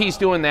 while he's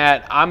doing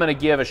that, I'm going to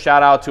give a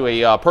shout out to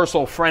a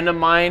personal friend of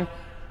mine.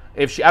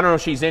 I don't know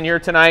if she's in here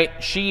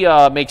tonight. She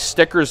makes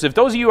stickers. If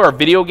those of you are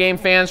video game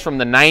fans from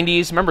the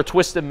 90s, remember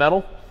Twisted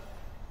Metal?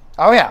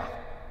 Oh yeah,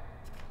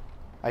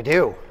 I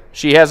do.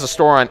 She has a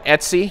store on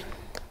Etsy.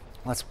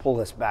 Let's pull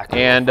this back.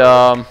 And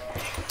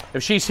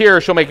if she's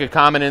here, she'll make a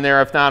comment in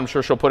there. If not, I'm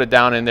sure she'll put it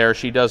down in there.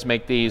 She does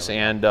make these,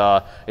 and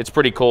it's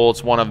pretty cool.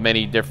 It's one of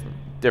many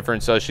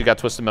different. So she got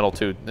Twisted Metal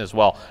 2 as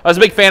well. I was a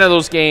big fan of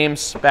those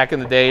games back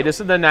in the day.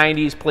 This is the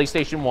 90s,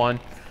 PlayStation 1.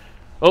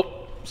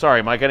 Oh,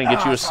 sorry, Mike, I didn't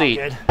get you a seat.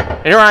 And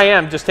here I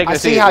am, just taking a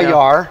seat. I see how you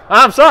are.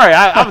 I'm sorry.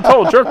 I'm a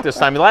total jerk this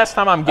time. The last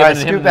time I'm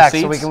giving him the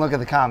seats. So we can look at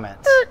the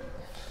comments.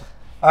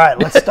 All right,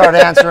 let's start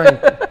answering.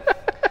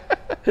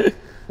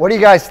 What do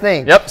you guys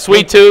think? Yep,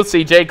 Sweet Tooth,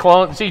 CJ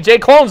Clones.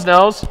 CJ Clones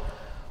knows.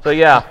 So,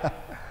 yeah.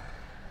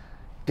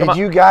 Did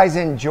you guys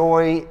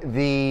enjoy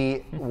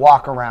the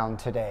walk around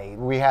today?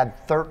 We had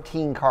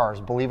 13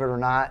 cars. Believe it or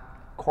not,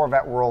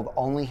 Corvette World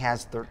only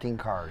has 13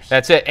 cars.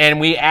 That's it. And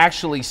we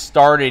actually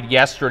started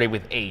yesterday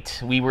with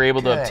 8. We were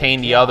able to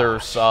obtain the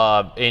others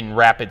in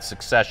rapid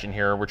succession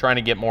here. We're trying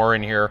to get more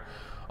in here.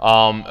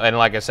 And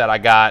like I said, I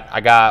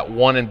got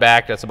one in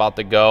back that's about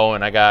to go,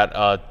 and I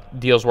got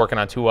deals working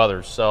on 2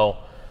 others. So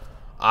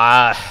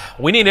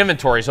we need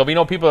inventory. So if you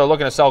know people are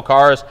looking to sell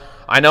cars,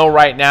 I know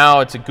right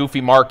now it's a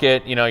goofy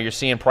market. You know, you're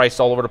seeing price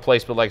all over the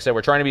place. But like I said,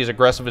 we're trying to be as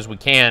aggressive as we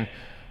can.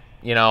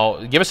 You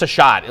know, give us a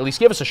shot. At least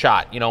give us a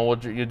shot. You know, we'll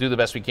do the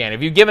best we can.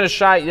 If you give it a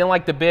shot, you didn't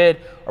like the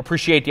bid,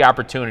 appreciate the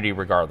opportunity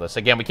regardless.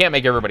 Again, we can't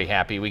make everybody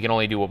happy. We can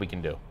only do what we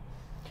can do.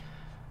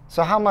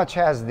 So how much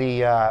has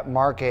the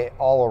market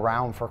all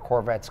around for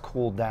Corvettes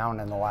cooled down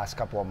in the last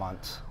couple of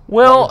months?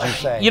 Well,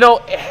 you know,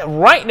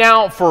 right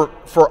now for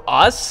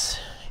us,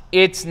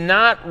 it's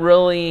not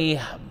really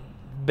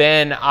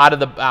been out of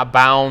the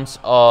bounds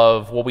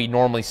of what we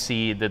normally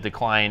see the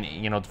decline,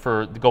 you know,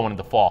 for going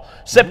into fall.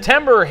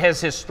 September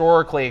has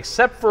historically,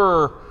 except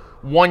for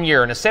 1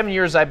 year, in the 7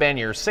 years I've been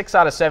here, 6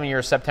 out of 7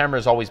 years, September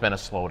has always been a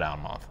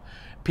slowdown month.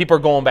 People are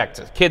going back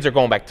to, kids are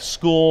going back to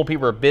school,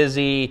 people are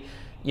busy,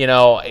 you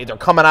know, they're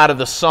coming out of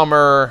the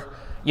summer.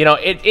 You know,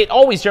 it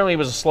always generally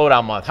was a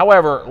slowdown month.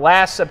 However,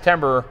 last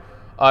September,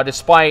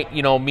 despite,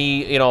 you know,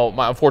 me, you know,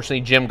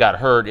 unfortunately Jim got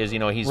hurt, is, you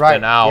know, he's Right.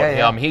 been out.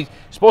 Yeah, yeah. He's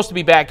supposed to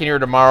be back in here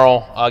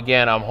tomorrow.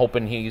 Again, I'm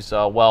hoping he's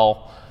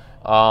well.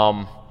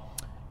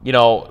 You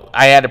know,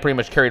 I had to pretty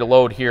much carry the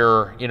load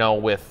here, you know,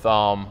 with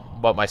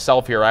but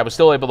myself here. I was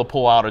still able to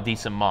pull out a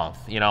decent month,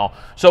 you know.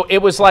 So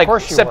it was like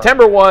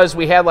September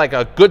we had like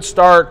a good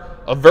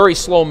start, a very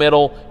slow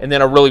middle, and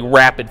then a really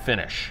rapid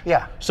finish.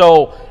 Yeah.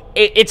 So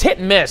it's hit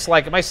and miss.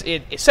 Like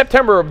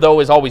September, though,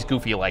 is always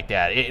goofy like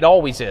that. It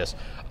always is.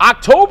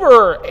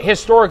 October,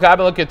 historically, I've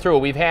been looking through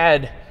it. We've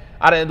had,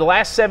 out of the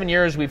last 7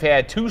 years, we've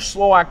had 2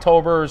 slow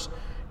Octobers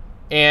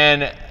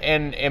and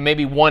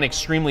maybe 1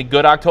 extremely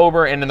good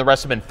October, and then the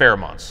rest have been fair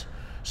months.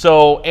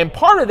 So, and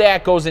part of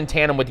that goes in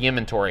tandem with the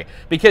inventory,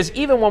 because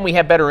even when we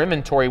had better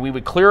inventory, we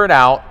would clear it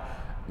out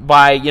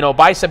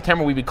by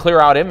September. We would clear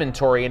out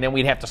inventory, and then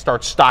we'd have to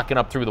start stocking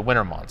up through the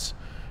winter months.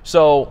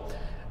 So,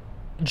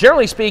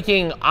 generally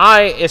speaking,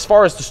 as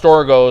far as the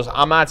store goes,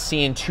 I'm not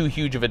seeing too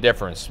huge of a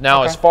difference.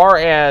 Now, as far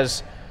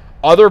as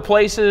other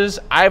places,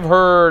 I've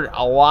heard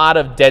a lot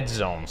of dead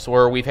zones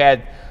where we've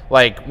had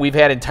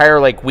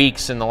entire like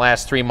weeks in the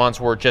last 3 months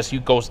where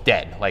it goes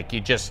dead. Like you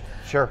just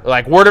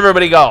like, where'd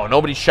everybody go?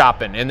 Nobody's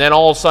shopping, and then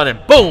all of a sudden,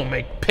 boom,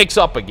 it picks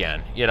up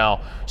again. You know,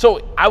 so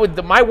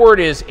my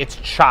word is it's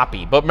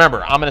choppy. But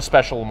remember, I'm in a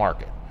special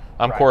market.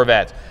 I'm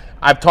Corvettes.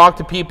 I've talked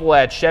to people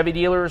at Chevy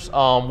dealers.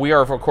 We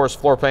are, of course,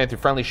 floor planning through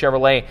Friendly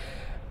Chevrolet.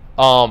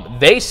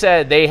 They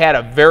said they had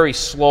a very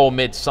slow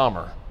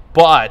midsummer,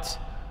 but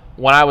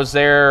when I was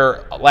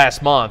there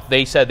last month,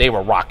 they said they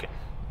were rocking.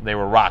 They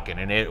were rocking,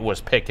 and it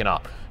was picking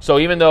up. So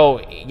even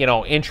though, you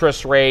know,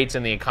 interest rates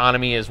and the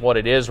economy is what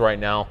it is right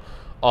now,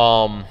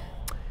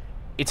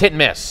 it's hit and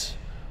miss.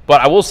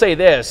 But I will say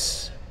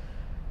this,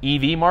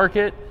 EV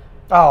market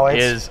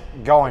is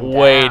going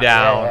way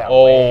down. Yeah,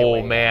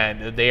 way man,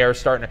 down. They are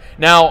starting to.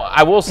 Now,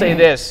 I will say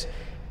this,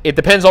 it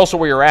depends also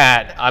where you're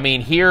at. I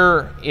mean,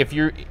 here,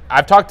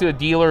 I've talked to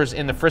dealers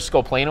in the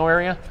Frisco, Plano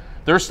area.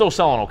 They're still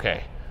selling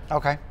okay.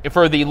 Okay.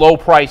 For the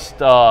low-priced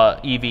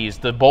EVs,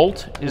 the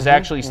Bolt is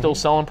actually still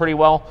selling pretty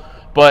well.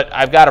 But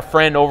I've got a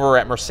friend over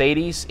at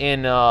Mercedes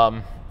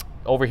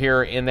over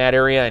here in that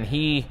area, and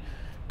he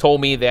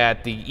told me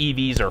that the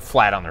EVs are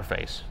flat on their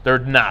face. They're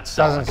not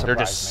selling. They're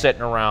just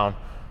sitting around.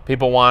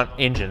 People want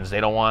engines.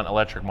 They don't want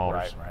electric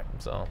motors. Right.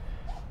 So.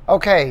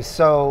 Okay,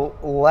 so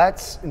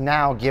let's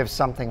now give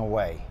something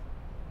away.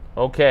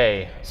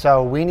 Okay.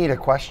 So we need a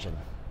question.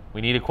 We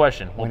need a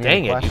question. Well,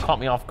 dang it, you caught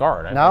me off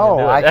guard.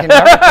 I can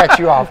never catch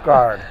you off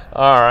guard.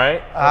 All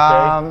right.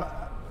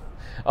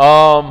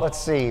 Okay.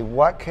 Let's see.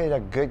 What could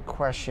a good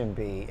question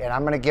be? And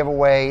I'm going to give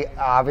away,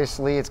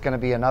 obviously, it's going to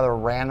be another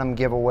random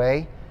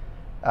giveaway.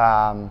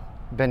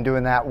 Been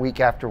doing that week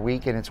after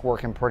week, and it's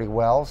working pretty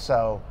well.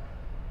 So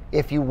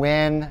if you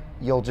win,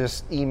 you'll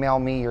just email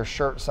me your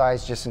shirt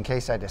size just in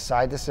case I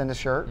decide to send a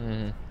shirt.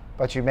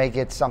 But you may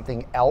get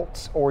something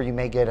else, or you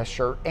may get a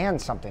shirt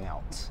and something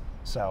else.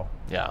 So.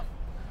 Yeah.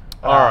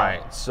 All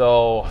right,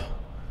 so,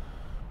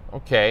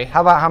 okay.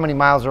 How about how many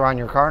miles are on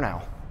your car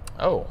now?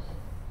 Oh.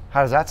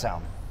 How does that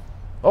sound?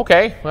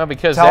 Okay, well,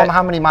 because Tell them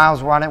how many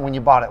miles were on it when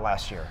you bought it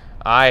last year.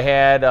 I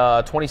had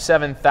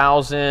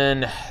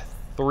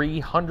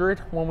 27,300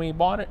 when we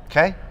bought it.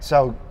 Okay,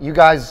 so you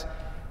guys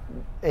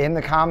in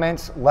the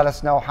comments, let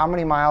us know how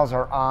many miles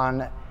are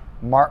on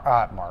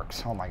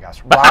Robert's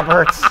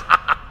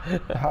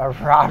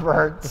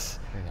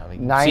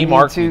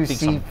 92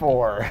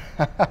 C4.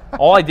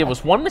 All I did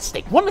was one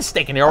mistake,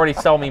 and they already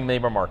tell me they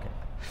were marking.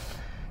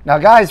 Now,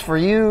 guys, for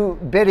you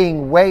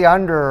bidding way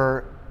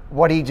under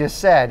what he just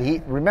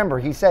said, remember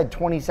he said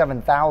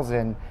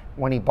 27,000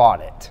 when he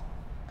bought it.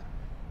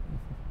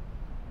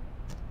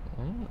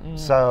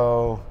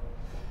 So,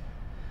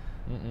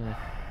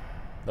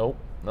 nope,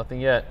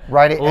 nothing yet.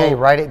 Write it. Hey,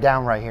 write it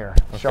down right here.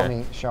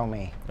 Okay. Show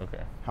me.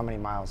 Okay. How many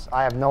miles?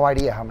 I have no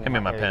idea how many. Give me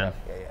my pen.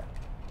 Yeah.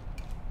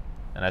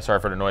 And I'm sorry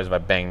for the noise if I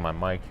bang my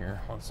mic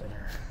here. One second.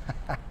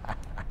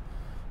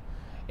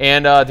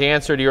 And to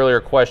answer the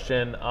earlier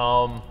question,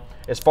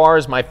 as far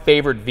as my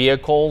favorite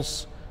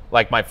vehicles,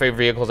 like my favorite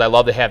vehicles I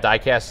love to have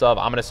diecast of,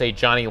 I'm going to say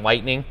Johnny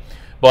Lightning.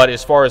 But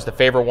as far as the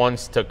favorite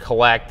ones to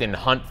collect and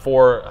hunt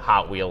for,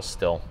 Hot Wheels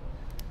still.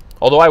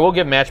 Although I will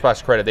give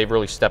Matchbox credit, they've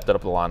really stepped it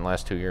up a lot in the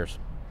last 2 years.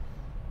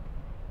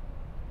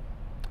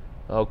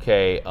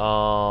 Okay,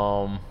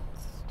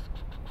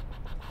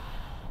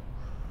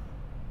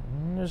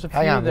 there's a few.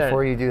 Hang on,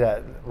 before you do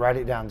that, write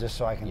it down just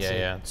so I can see.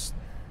 Yeah.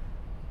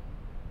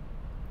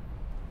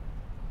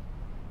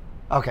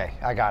 Okay,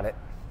 I got it.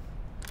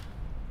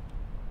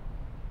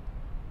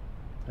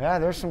 Yeah,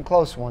 there's some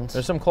close ones.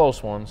 There's some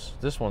close ones.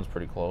 This one's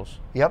pretty close.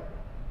 Yep.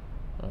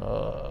 Okay.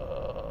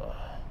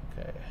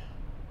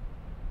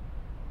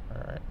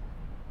 All right.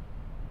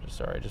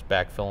 Just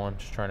backfilling.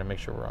 Just trying to make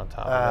sure we're on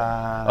top of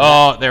it.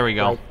 Oh, there we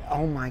go. Right.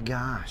 Oh my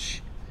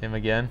gosh. Him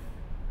again.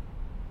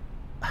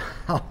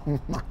 Oh my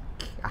God.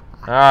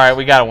 All right,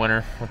 we got a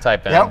winner. We'll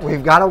type in. Yep,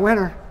 we've got a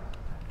winner.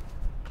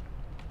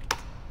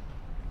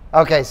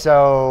 Okay,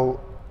 so.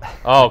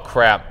 Oh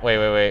crap!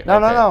 Wait.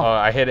 No. Oh,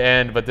 I hit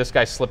end, but this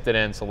guy slipped it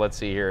in. So let's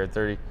see here.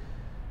 30.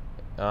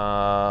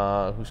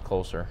 Who's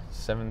closer?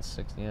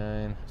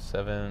 769,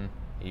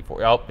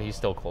 784. Oh, he's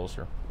still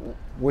closer.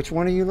 Which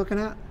one are you looking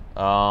at?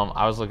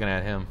 I was looking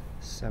at him.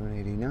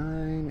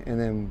 789, and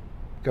then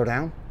go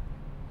down?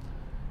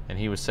 And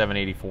he was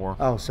 784.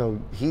 Oh,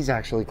 so he's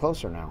actually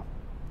closer now.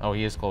 Oh,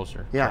 he is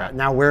closer. Yeah. Right.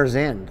 Now where's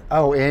End?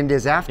 Oh, End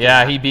is after.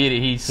 Yeah, that. he beat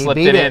it. He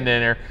slipped it in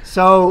there.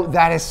 So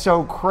that is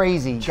so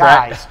crazy,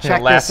 guys.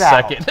 Check last this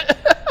out. second.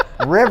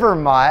 River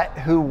Mutt,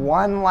 who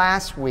won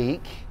last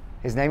week.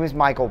 His name is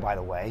Michael, by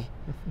the way.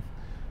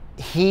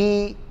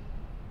 He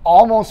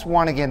almost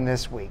won again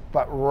this week,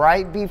 but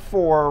right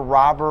before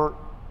Robert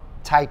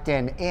typed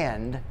in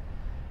End,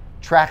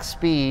 Track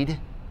Speed,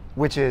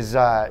 which is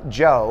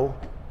Joe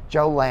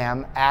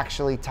Lamb,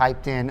 actually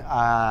typed in.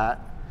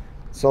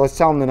 So let's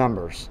tell him the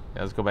numbers.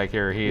 Yeah, let's go back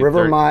here.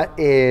 River Mutt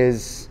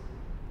is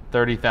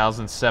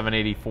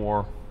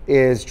 30,784.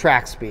 Is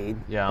Track Speed.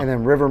 Yeah. And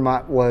then River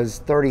Mutt was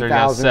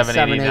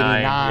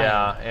 30,789.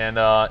 Yeah.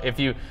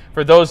 And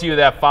for those of you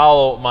that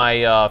follow my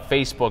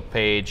Facebook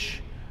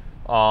page,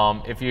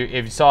 if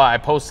you saw, I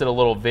posted a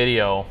little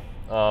video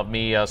of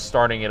me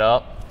starting it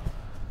up.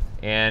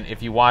 And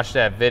if you watch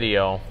that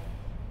video,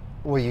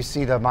 will you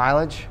see the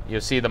mileage?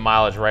 You'll see the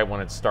mileage right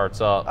when it starts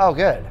up. Oh,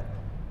 good.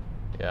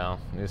 Yeah,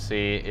 you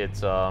see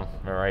it's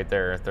right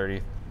there,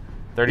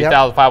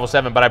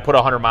 30,507, but I put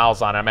 100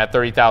 miles on it. I'm at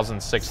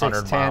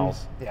 30,600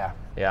 miles. Yeah.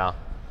 Yeah.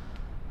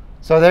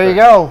 So there you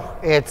go.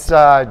 It's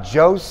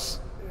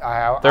Joseph.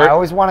 I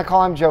always want to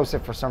call him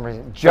Joseph for some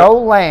reason.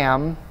 Joe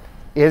Lamb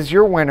is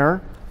your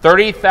winner.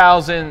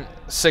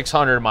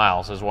 30,600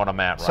 miles is what I'm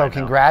at right now. So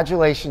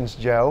congratulations,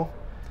 Joe.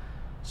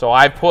 So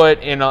I put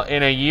in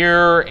a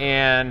year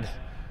and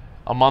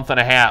a month and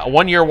a half,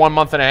 1 year, 1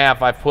 month and a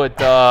half, I've put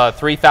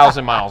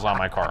 3,000 miles on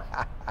my car.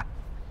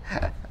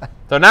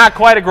 So not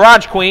quite a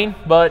garage queen,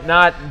 but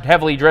not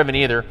heavily driven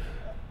either.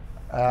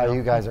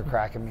 You guys are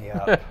cracking me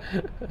up.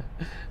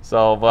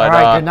 So, but all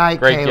right, good night,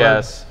 great Caleb.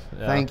 guess.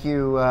 Yeah. Thank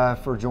you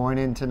for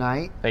joining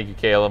tonight. Thank you,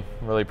 Caleb.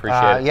 Really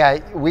appreciate it. Yeah,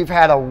 we've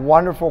had a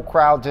wonderful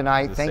crowd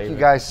tonight. Thank you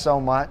guys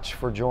so much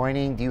for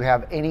joining. Do you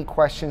have any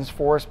questions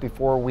for us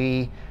before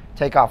we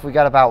take off? We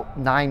got about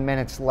 9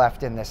 minutes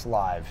left in this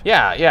live.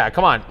 Yeah,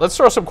 come on. Let's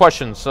throw some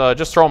questions.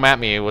 Just throw them at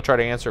me. We'll try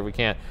to answer if we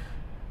can.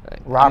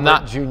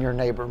 Robert Jr.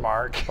 neighbor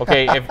Mark.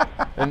 Okay,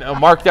 and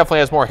Mark definitely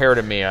has more hair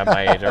than me at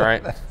my age, all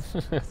right?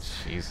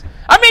 Jeez.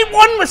 I made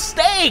one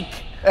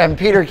mistake! And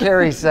Peter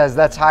Carey says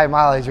that's high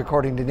mileage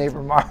according to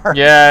neighbor Mark.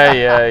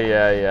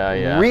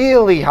 Yeah.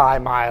 Really high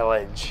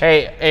mileage.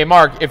 Hey,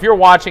 Mark, if you're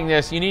watching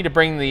this, you need to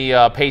bring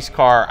the pace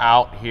car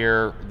out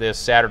here this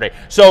Saturday.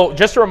 So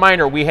just a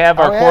reminder, we have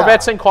our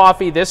Corvettes and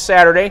Coffee this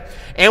Saturday,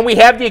 and we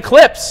have the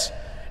Eclipse.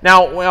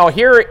 Now,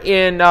 here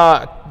in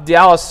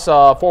Dallas,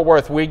 Fort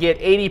Worth, we get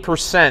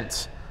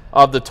 80%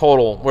 of the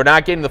total. We're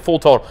not getting the full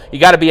total. You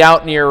got to be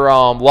out near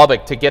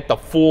Lubbock to get the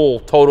full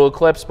total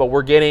eclipse, but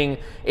we're getting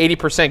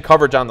 80%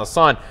 coverage on the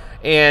sun.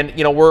 And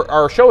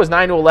our show is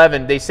 9 to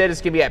 11. They said it's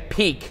going to be at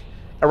peak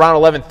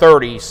around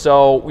 11:30,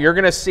 so you're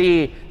going to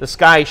see the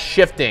sky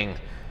shifting.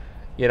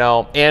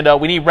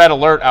 And we need Red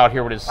Alert out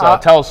here with his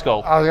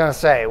telescope. I was going to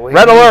say.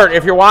 Red Alert,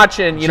 if you're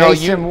watching,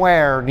 Jason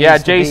Ware needs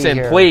to Jason,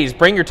 be here. please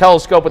bring your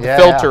telescope with the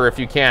filter if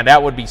you can.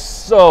 That would be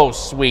so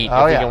sweet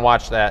if you can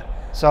watch that.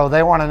 So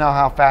they want to know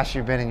how fast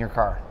you've been in your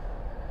car.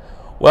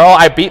 Well,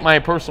 I beat my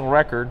personal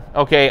record.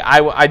 Okay,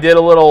 I did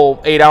a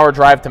little 8-hour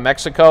drive to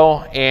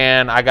Mexico,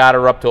 and I got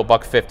her up to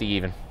 $150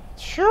 even.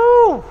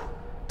 Shoo!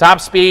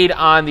 Top speed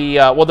on the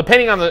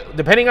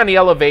depending on the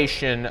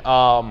elevation.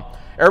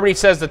 Everybody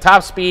says the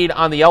top speed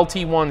on the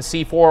LT1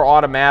 C4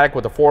 automatic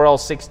with the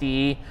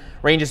 4L60E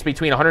ranges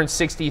between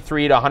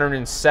 163 to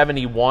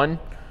 171.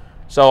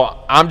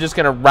 So I'm just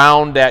going to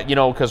round that,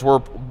 because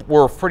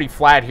we're pretty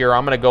flat here.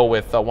 I'm going to go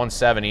with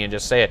 170 and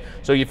just say it.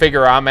 So you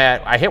figure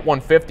I hit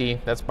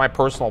 150. That's my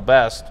personal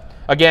best.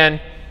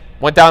 Again,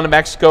 went down to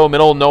Mexico,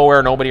 middle of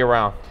nowhere, nobody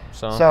around.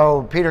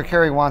 So Peter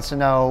Carey wants to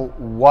know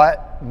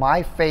what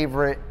my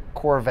favorite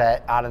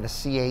Corvette out of the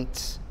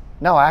C8s,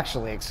 no,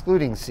 actually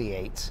excluding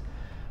C8s,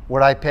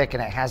 would I pick,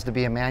 and it has to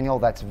be a manual.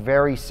 That's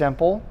very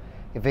simple.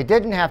 If it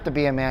didn't have to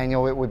be a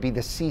manual, it would be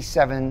the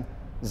C7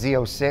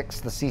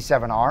 Z06, the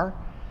C7R.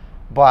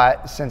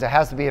 But since it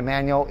has to be a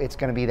manual, it's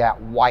going to be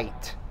that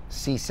white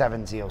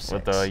C7 Z06.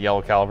 With the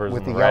yellow calipers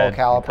with and the yellow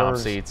calipers, comp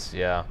seats,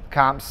 yeah.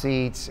 Comp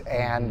seats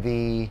and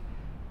the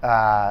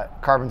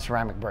carbon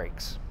ceramic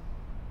brakes.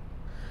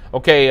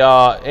 Okay,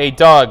 hey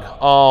Doug,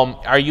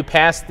 are you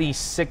past the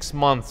 6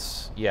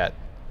 months yet?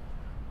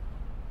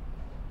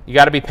 You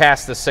got to be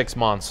past the 6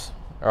 months,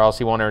 or else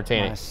he won't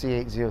entertain it.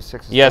 C8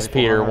 Z06 is yes,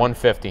 Peter,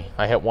 150.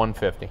 I hit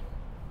 150.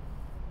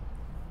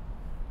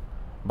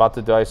 About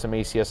to buy some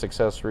ACS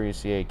accessories.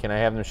 C8. Can I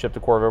have them shipped to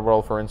Corvette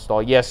World for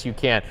install? Yes, you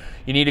can.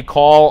 You need to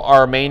call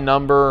our main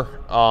number.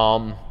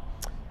 You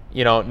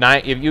can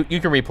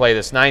replay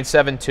this,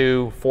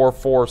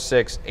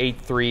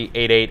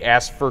 972-446-8388.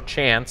 Ask for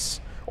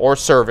Chance or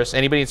service,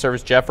 anybody in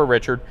service, Jeff or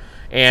Richard,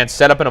 and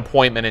set up an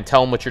appointment and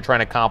tell them what you're trying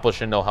to accomplish,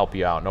 and they'll help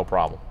you out. No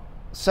problem.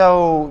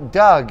 So,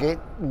 Doug, it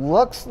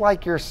looks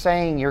like you're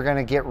saying you're going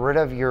to get rid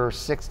of your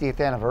 60th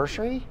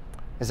anniversary.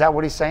 Is that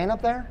what he's saying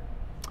up there?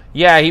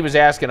 Yeah, he was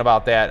asking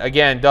about that.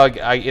 Again, Doug,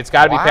 it's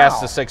got to be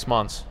past the 6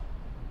 months.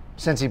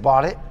 Since he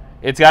bought it?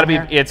 It's got to be.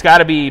 It's got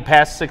to be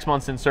past 6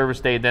 months in service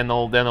date. Then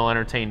they'll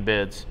entertain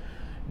bids.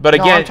 But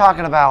again, no,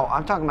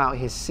 I'm talking about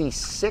his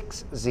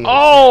C6 Z06.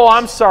 Oh,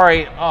 I'm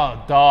sorry.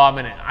 Oh, dog.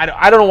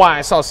 I don't know why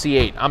I saw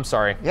C8. I'm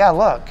sorry. Yeah,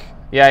 look.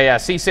 Yeah,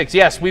 C6.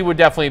 Yes, we would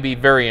definitely be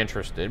very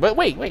interested. But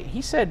wait.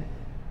 He said,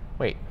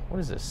 wait, what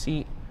is this?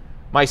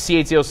 My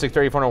C8 Z06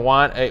 3400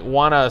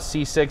 want a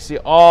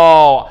C6.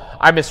 Oh,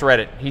 I misread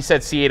it. He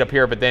said C8 up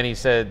here, but then he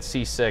said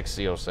C6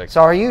 Z06. So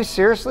are you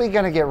seriously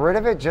going to get rid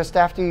of it just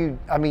after you?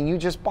 I mean, you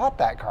just bought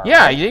that car.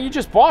 Yeah, right? you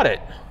just bought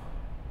it.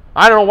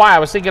 I don't know why. I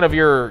was thinking of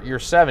your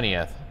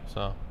 70th.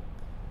 So.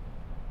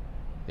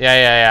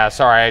 Yeah.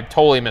 Sorry, I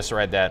totally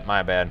misread that.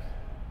 My bad.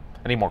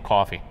 I need more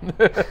coffee.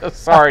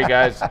 Sorry,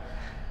 guys.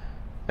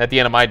 At the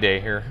end of my day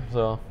here.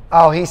 So.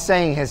 Oh, he's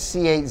saying his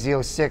C8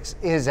 Z06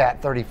 is at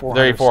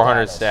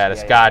 3400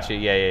 status. Gotcha.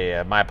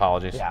 Yeah. My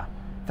apologies. Yeah.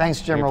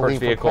 Thanks, Jim.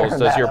 Vehicles.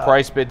 Does your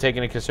price bid take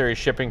into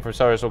consideration shipping from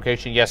seller's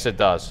location? Yes, it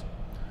does.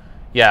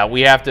 Yeah, we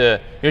have to.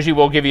 Usually,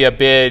 we'll give you a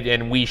bid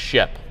and we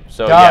ship.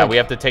 So Doug, yeah, we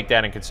have to take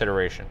that in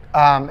consideration.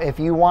 If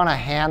you want to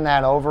hand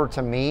that over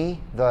to me,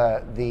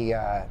 the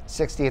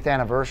 60th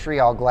anniversary,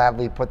 I'll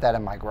gladly put that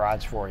in my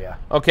garage for you.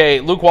 Okay,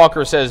 Luke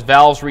Walker says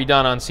valves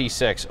redone on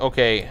C6.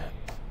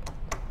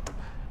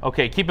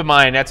 Okay, keep in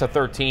mind that's a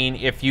 13.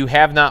 If you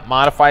have not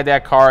modified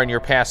that car and you're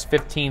past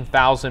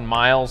 15,000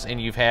 miles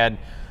and you've had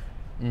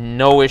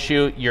no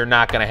issue, you're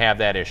not going to have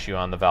that issue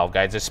on the valve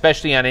guides,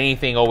 especially on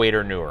anything 08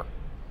 or newer.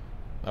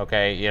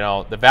 Okay, you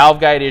know, the valve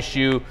guide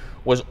issue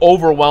was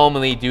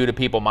overwhelmingly due to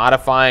people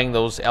modifying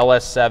those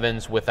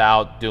LS7s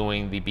without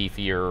doing the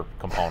beefier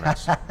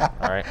components. All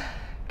right.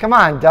 Come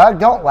on, Doug,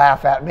 don't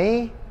laugh at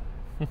me.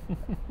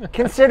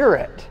 Consider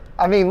it.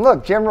 I mean,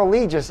 look, General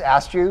Lee just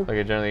asked you.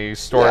 Like, generally, you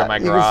store it in my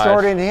garage. You can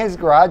store it in his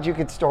garage. You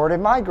could store it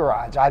in my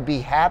garage. I'd be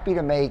happy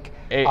to make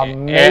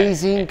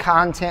amazing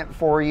content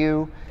for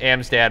you.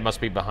 Am's dad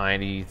must be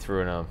behind. He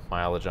threw in a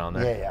mileage on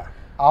there. Yeah.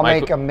 I'll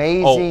make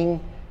amazing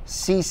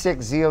C6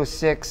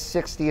 Z06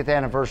 60th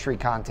anniversary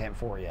content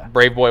for you.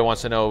 Brave Boy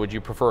wants to know, would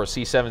you prefer a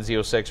C7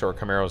 Z06 or a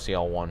Camaro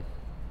ZL1?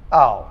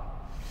 Oh.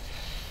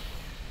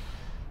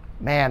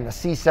 Man, the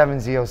C7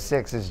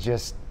 Z06 is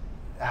just...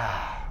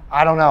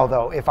 I don't know,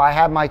 though. If I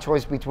had my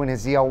choice between a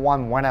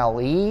ZL1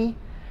 1LE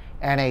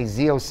and a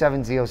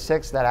Z07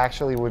 Z06, that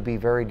actually would be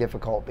very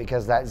difficult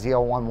because that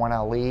ZL1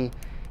 1LE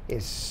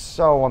is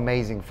so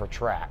amazing for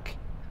track.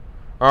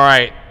 All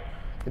right.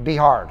 It'd be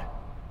hard.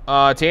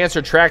 To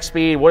answer track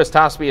speed, what is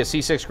top speed of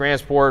C6 Grand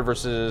Sport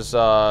versus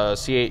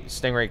C8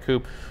 Stingray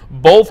Coupe?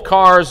 Both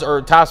cars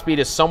are top speed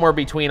is somewhere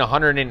between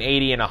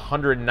 180 and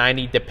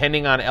 190,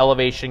 depending on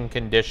elevation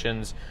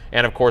conditions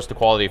and, of course, the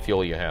quality of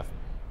fuel you have.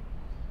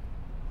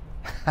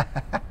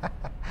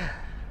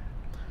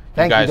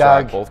 Thank you guys you,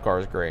 Doug. Are both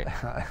cars great.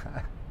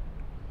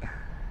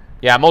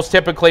 Yeah, most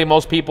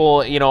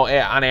people, you know,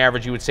 on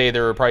average, you would say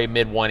they're probably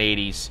mid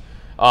 180s.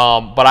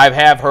 But I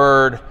have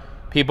heard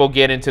people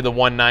get into the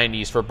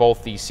 190s for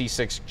both the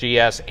C6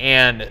 GS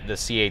and the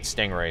C8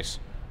 Stingrays.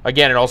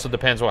 Again, it also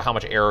depends on how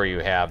much aero you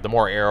have. The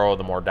more aero,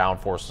 the more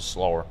downforce, the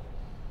slower.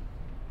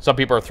 Some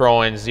people are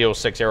throwing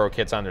Z06 aero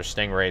kits on their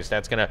Stingrays.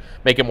 That's going to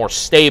make it more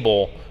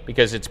stable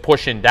because it's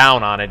pushing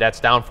down on it. That's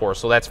downforce.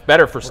 So that's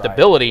better for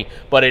stability,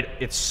 but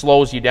it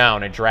slows you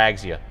down. It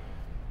drags you.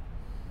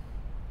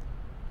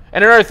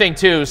 And another thing,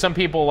 too, some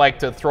people like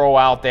to throw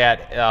out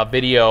that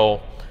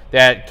video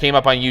that came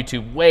up on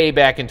YouTube way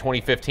back in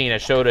 2015. I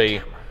showed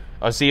a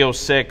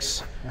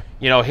Z06,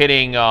 you know,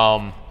 hitting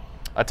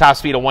a top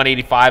speed of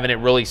 185 and it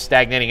really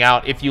stagnating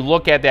out. If you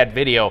look at that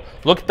video,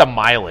 look at the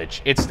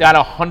mileage. It's got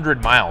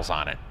 100 miles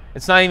on it.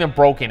 It's not even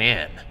broken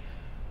in.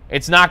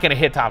 It's not going to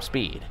hit top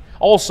speed.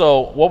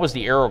 Also, what was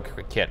the aero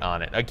kit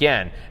on it?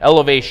 Again,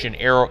 elevation,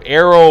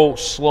 aero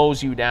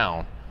slows you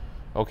down.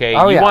 Okay,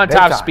 you want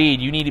top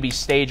speed, you need to be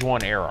stage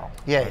 1 aero.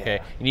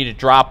 Okay, you need to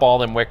drop all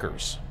them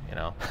wickers, you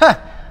know.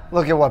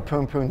 Look at what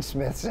Poon Poon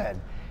Smith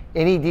said.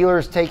 Any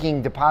dealers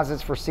taking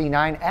deposits for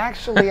C9?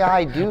 Actually,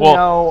 I do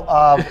know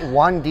of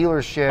one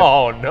dealership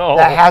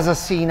that has a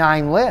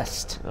C9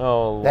 list.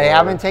 Oh, they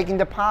haven't taken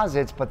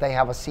deposits, but they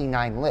have a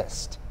C9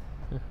 list.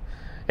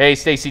 Hey,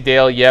 Stacy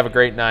Dale, you have a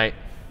great night.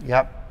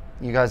 Yep,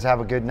 you guys have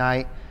a good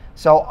night.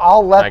 So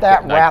I'll let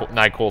that wrap.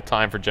 Night cool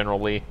time for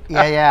General Lee.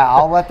 Yeah,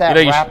 I'll let that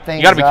wrap things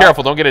up. You got to be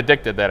careful. Don't get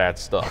addicted to that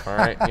stuff, all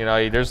right? You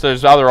know,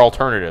 there's other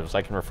alternatives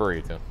I can refer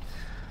you to.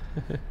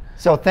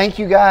 So thank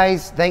you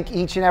guys. Thank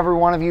each and every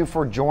one of you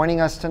for joining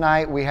us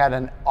tonight. We had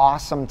an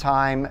awesome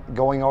time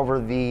going over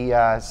the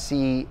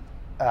C7,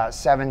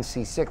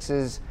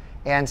 C6s,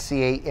 and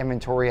C8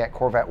 inventory at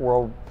Corvette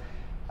World.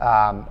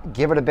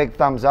 Give it a big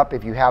thumbs up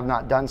if you have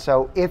not done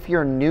so. If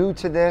you're new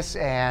to this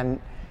and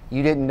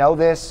you didn't know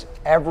this,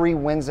 every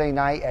Wednesday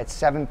night at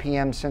 7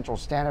 p.m. Central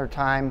Standard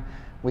Time,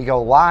 we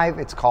go live.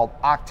 It's called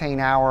Octane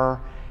Hour,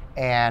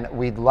 and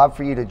we'd love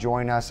for you to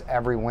join us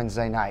every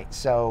Wednesday night.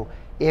 So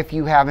If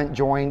you haven't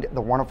joined the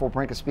wonderful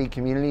Brink of Speed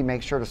community,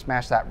 make sure to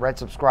smash that red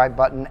subscribe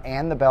button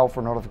and the bell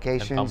for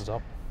notifications thumbs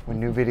up when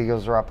new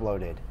videos are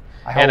uploaded.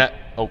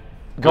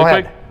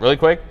 Really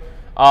quick.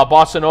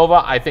 Bossa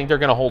Nova, I think they're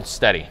going to hold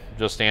steady.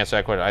 Just to answer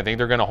that question, I think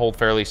they're going to hold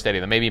fairly steady.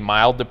 There may be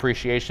mild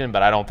depreciation,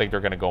 but I don't think they're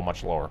going to go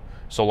much lower,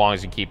 so long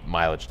as you keep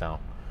mileage down.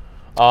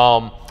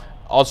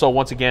 Also,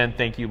 once again,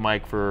 thank you,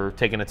 Mike, for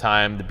taking the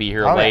time to be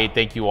here late. Yeah.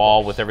 Thank you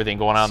all with everything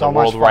going on in the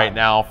world right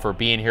now for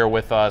being here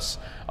with us.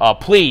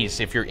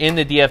 Please, if you're in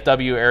the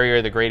DFW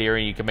area, the great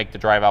area, you can make the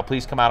drive out.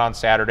 Please come out on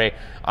Saturday.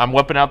 I'm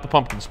whipping out the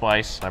pumpkin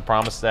spice. I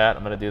promise that.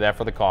 I'm going to do that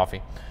for the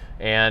coffee.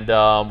 And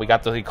we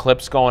got the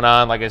Eclipse going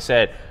on. Like I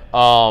said,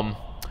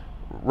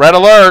 red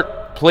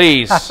alert,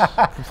 please.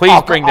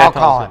 Please bring that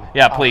thing.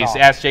 Yeah, please.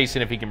 Ask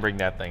Jason if he can bring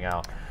that thing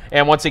out.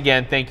 And once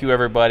again, thank you,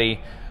 everybody.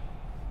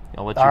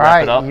 I'll let you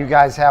wrap it up. You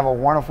guys have a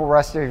wonderful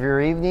rest of your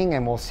evening,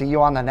 and we'll see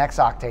you on the next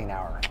Octane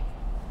Hour.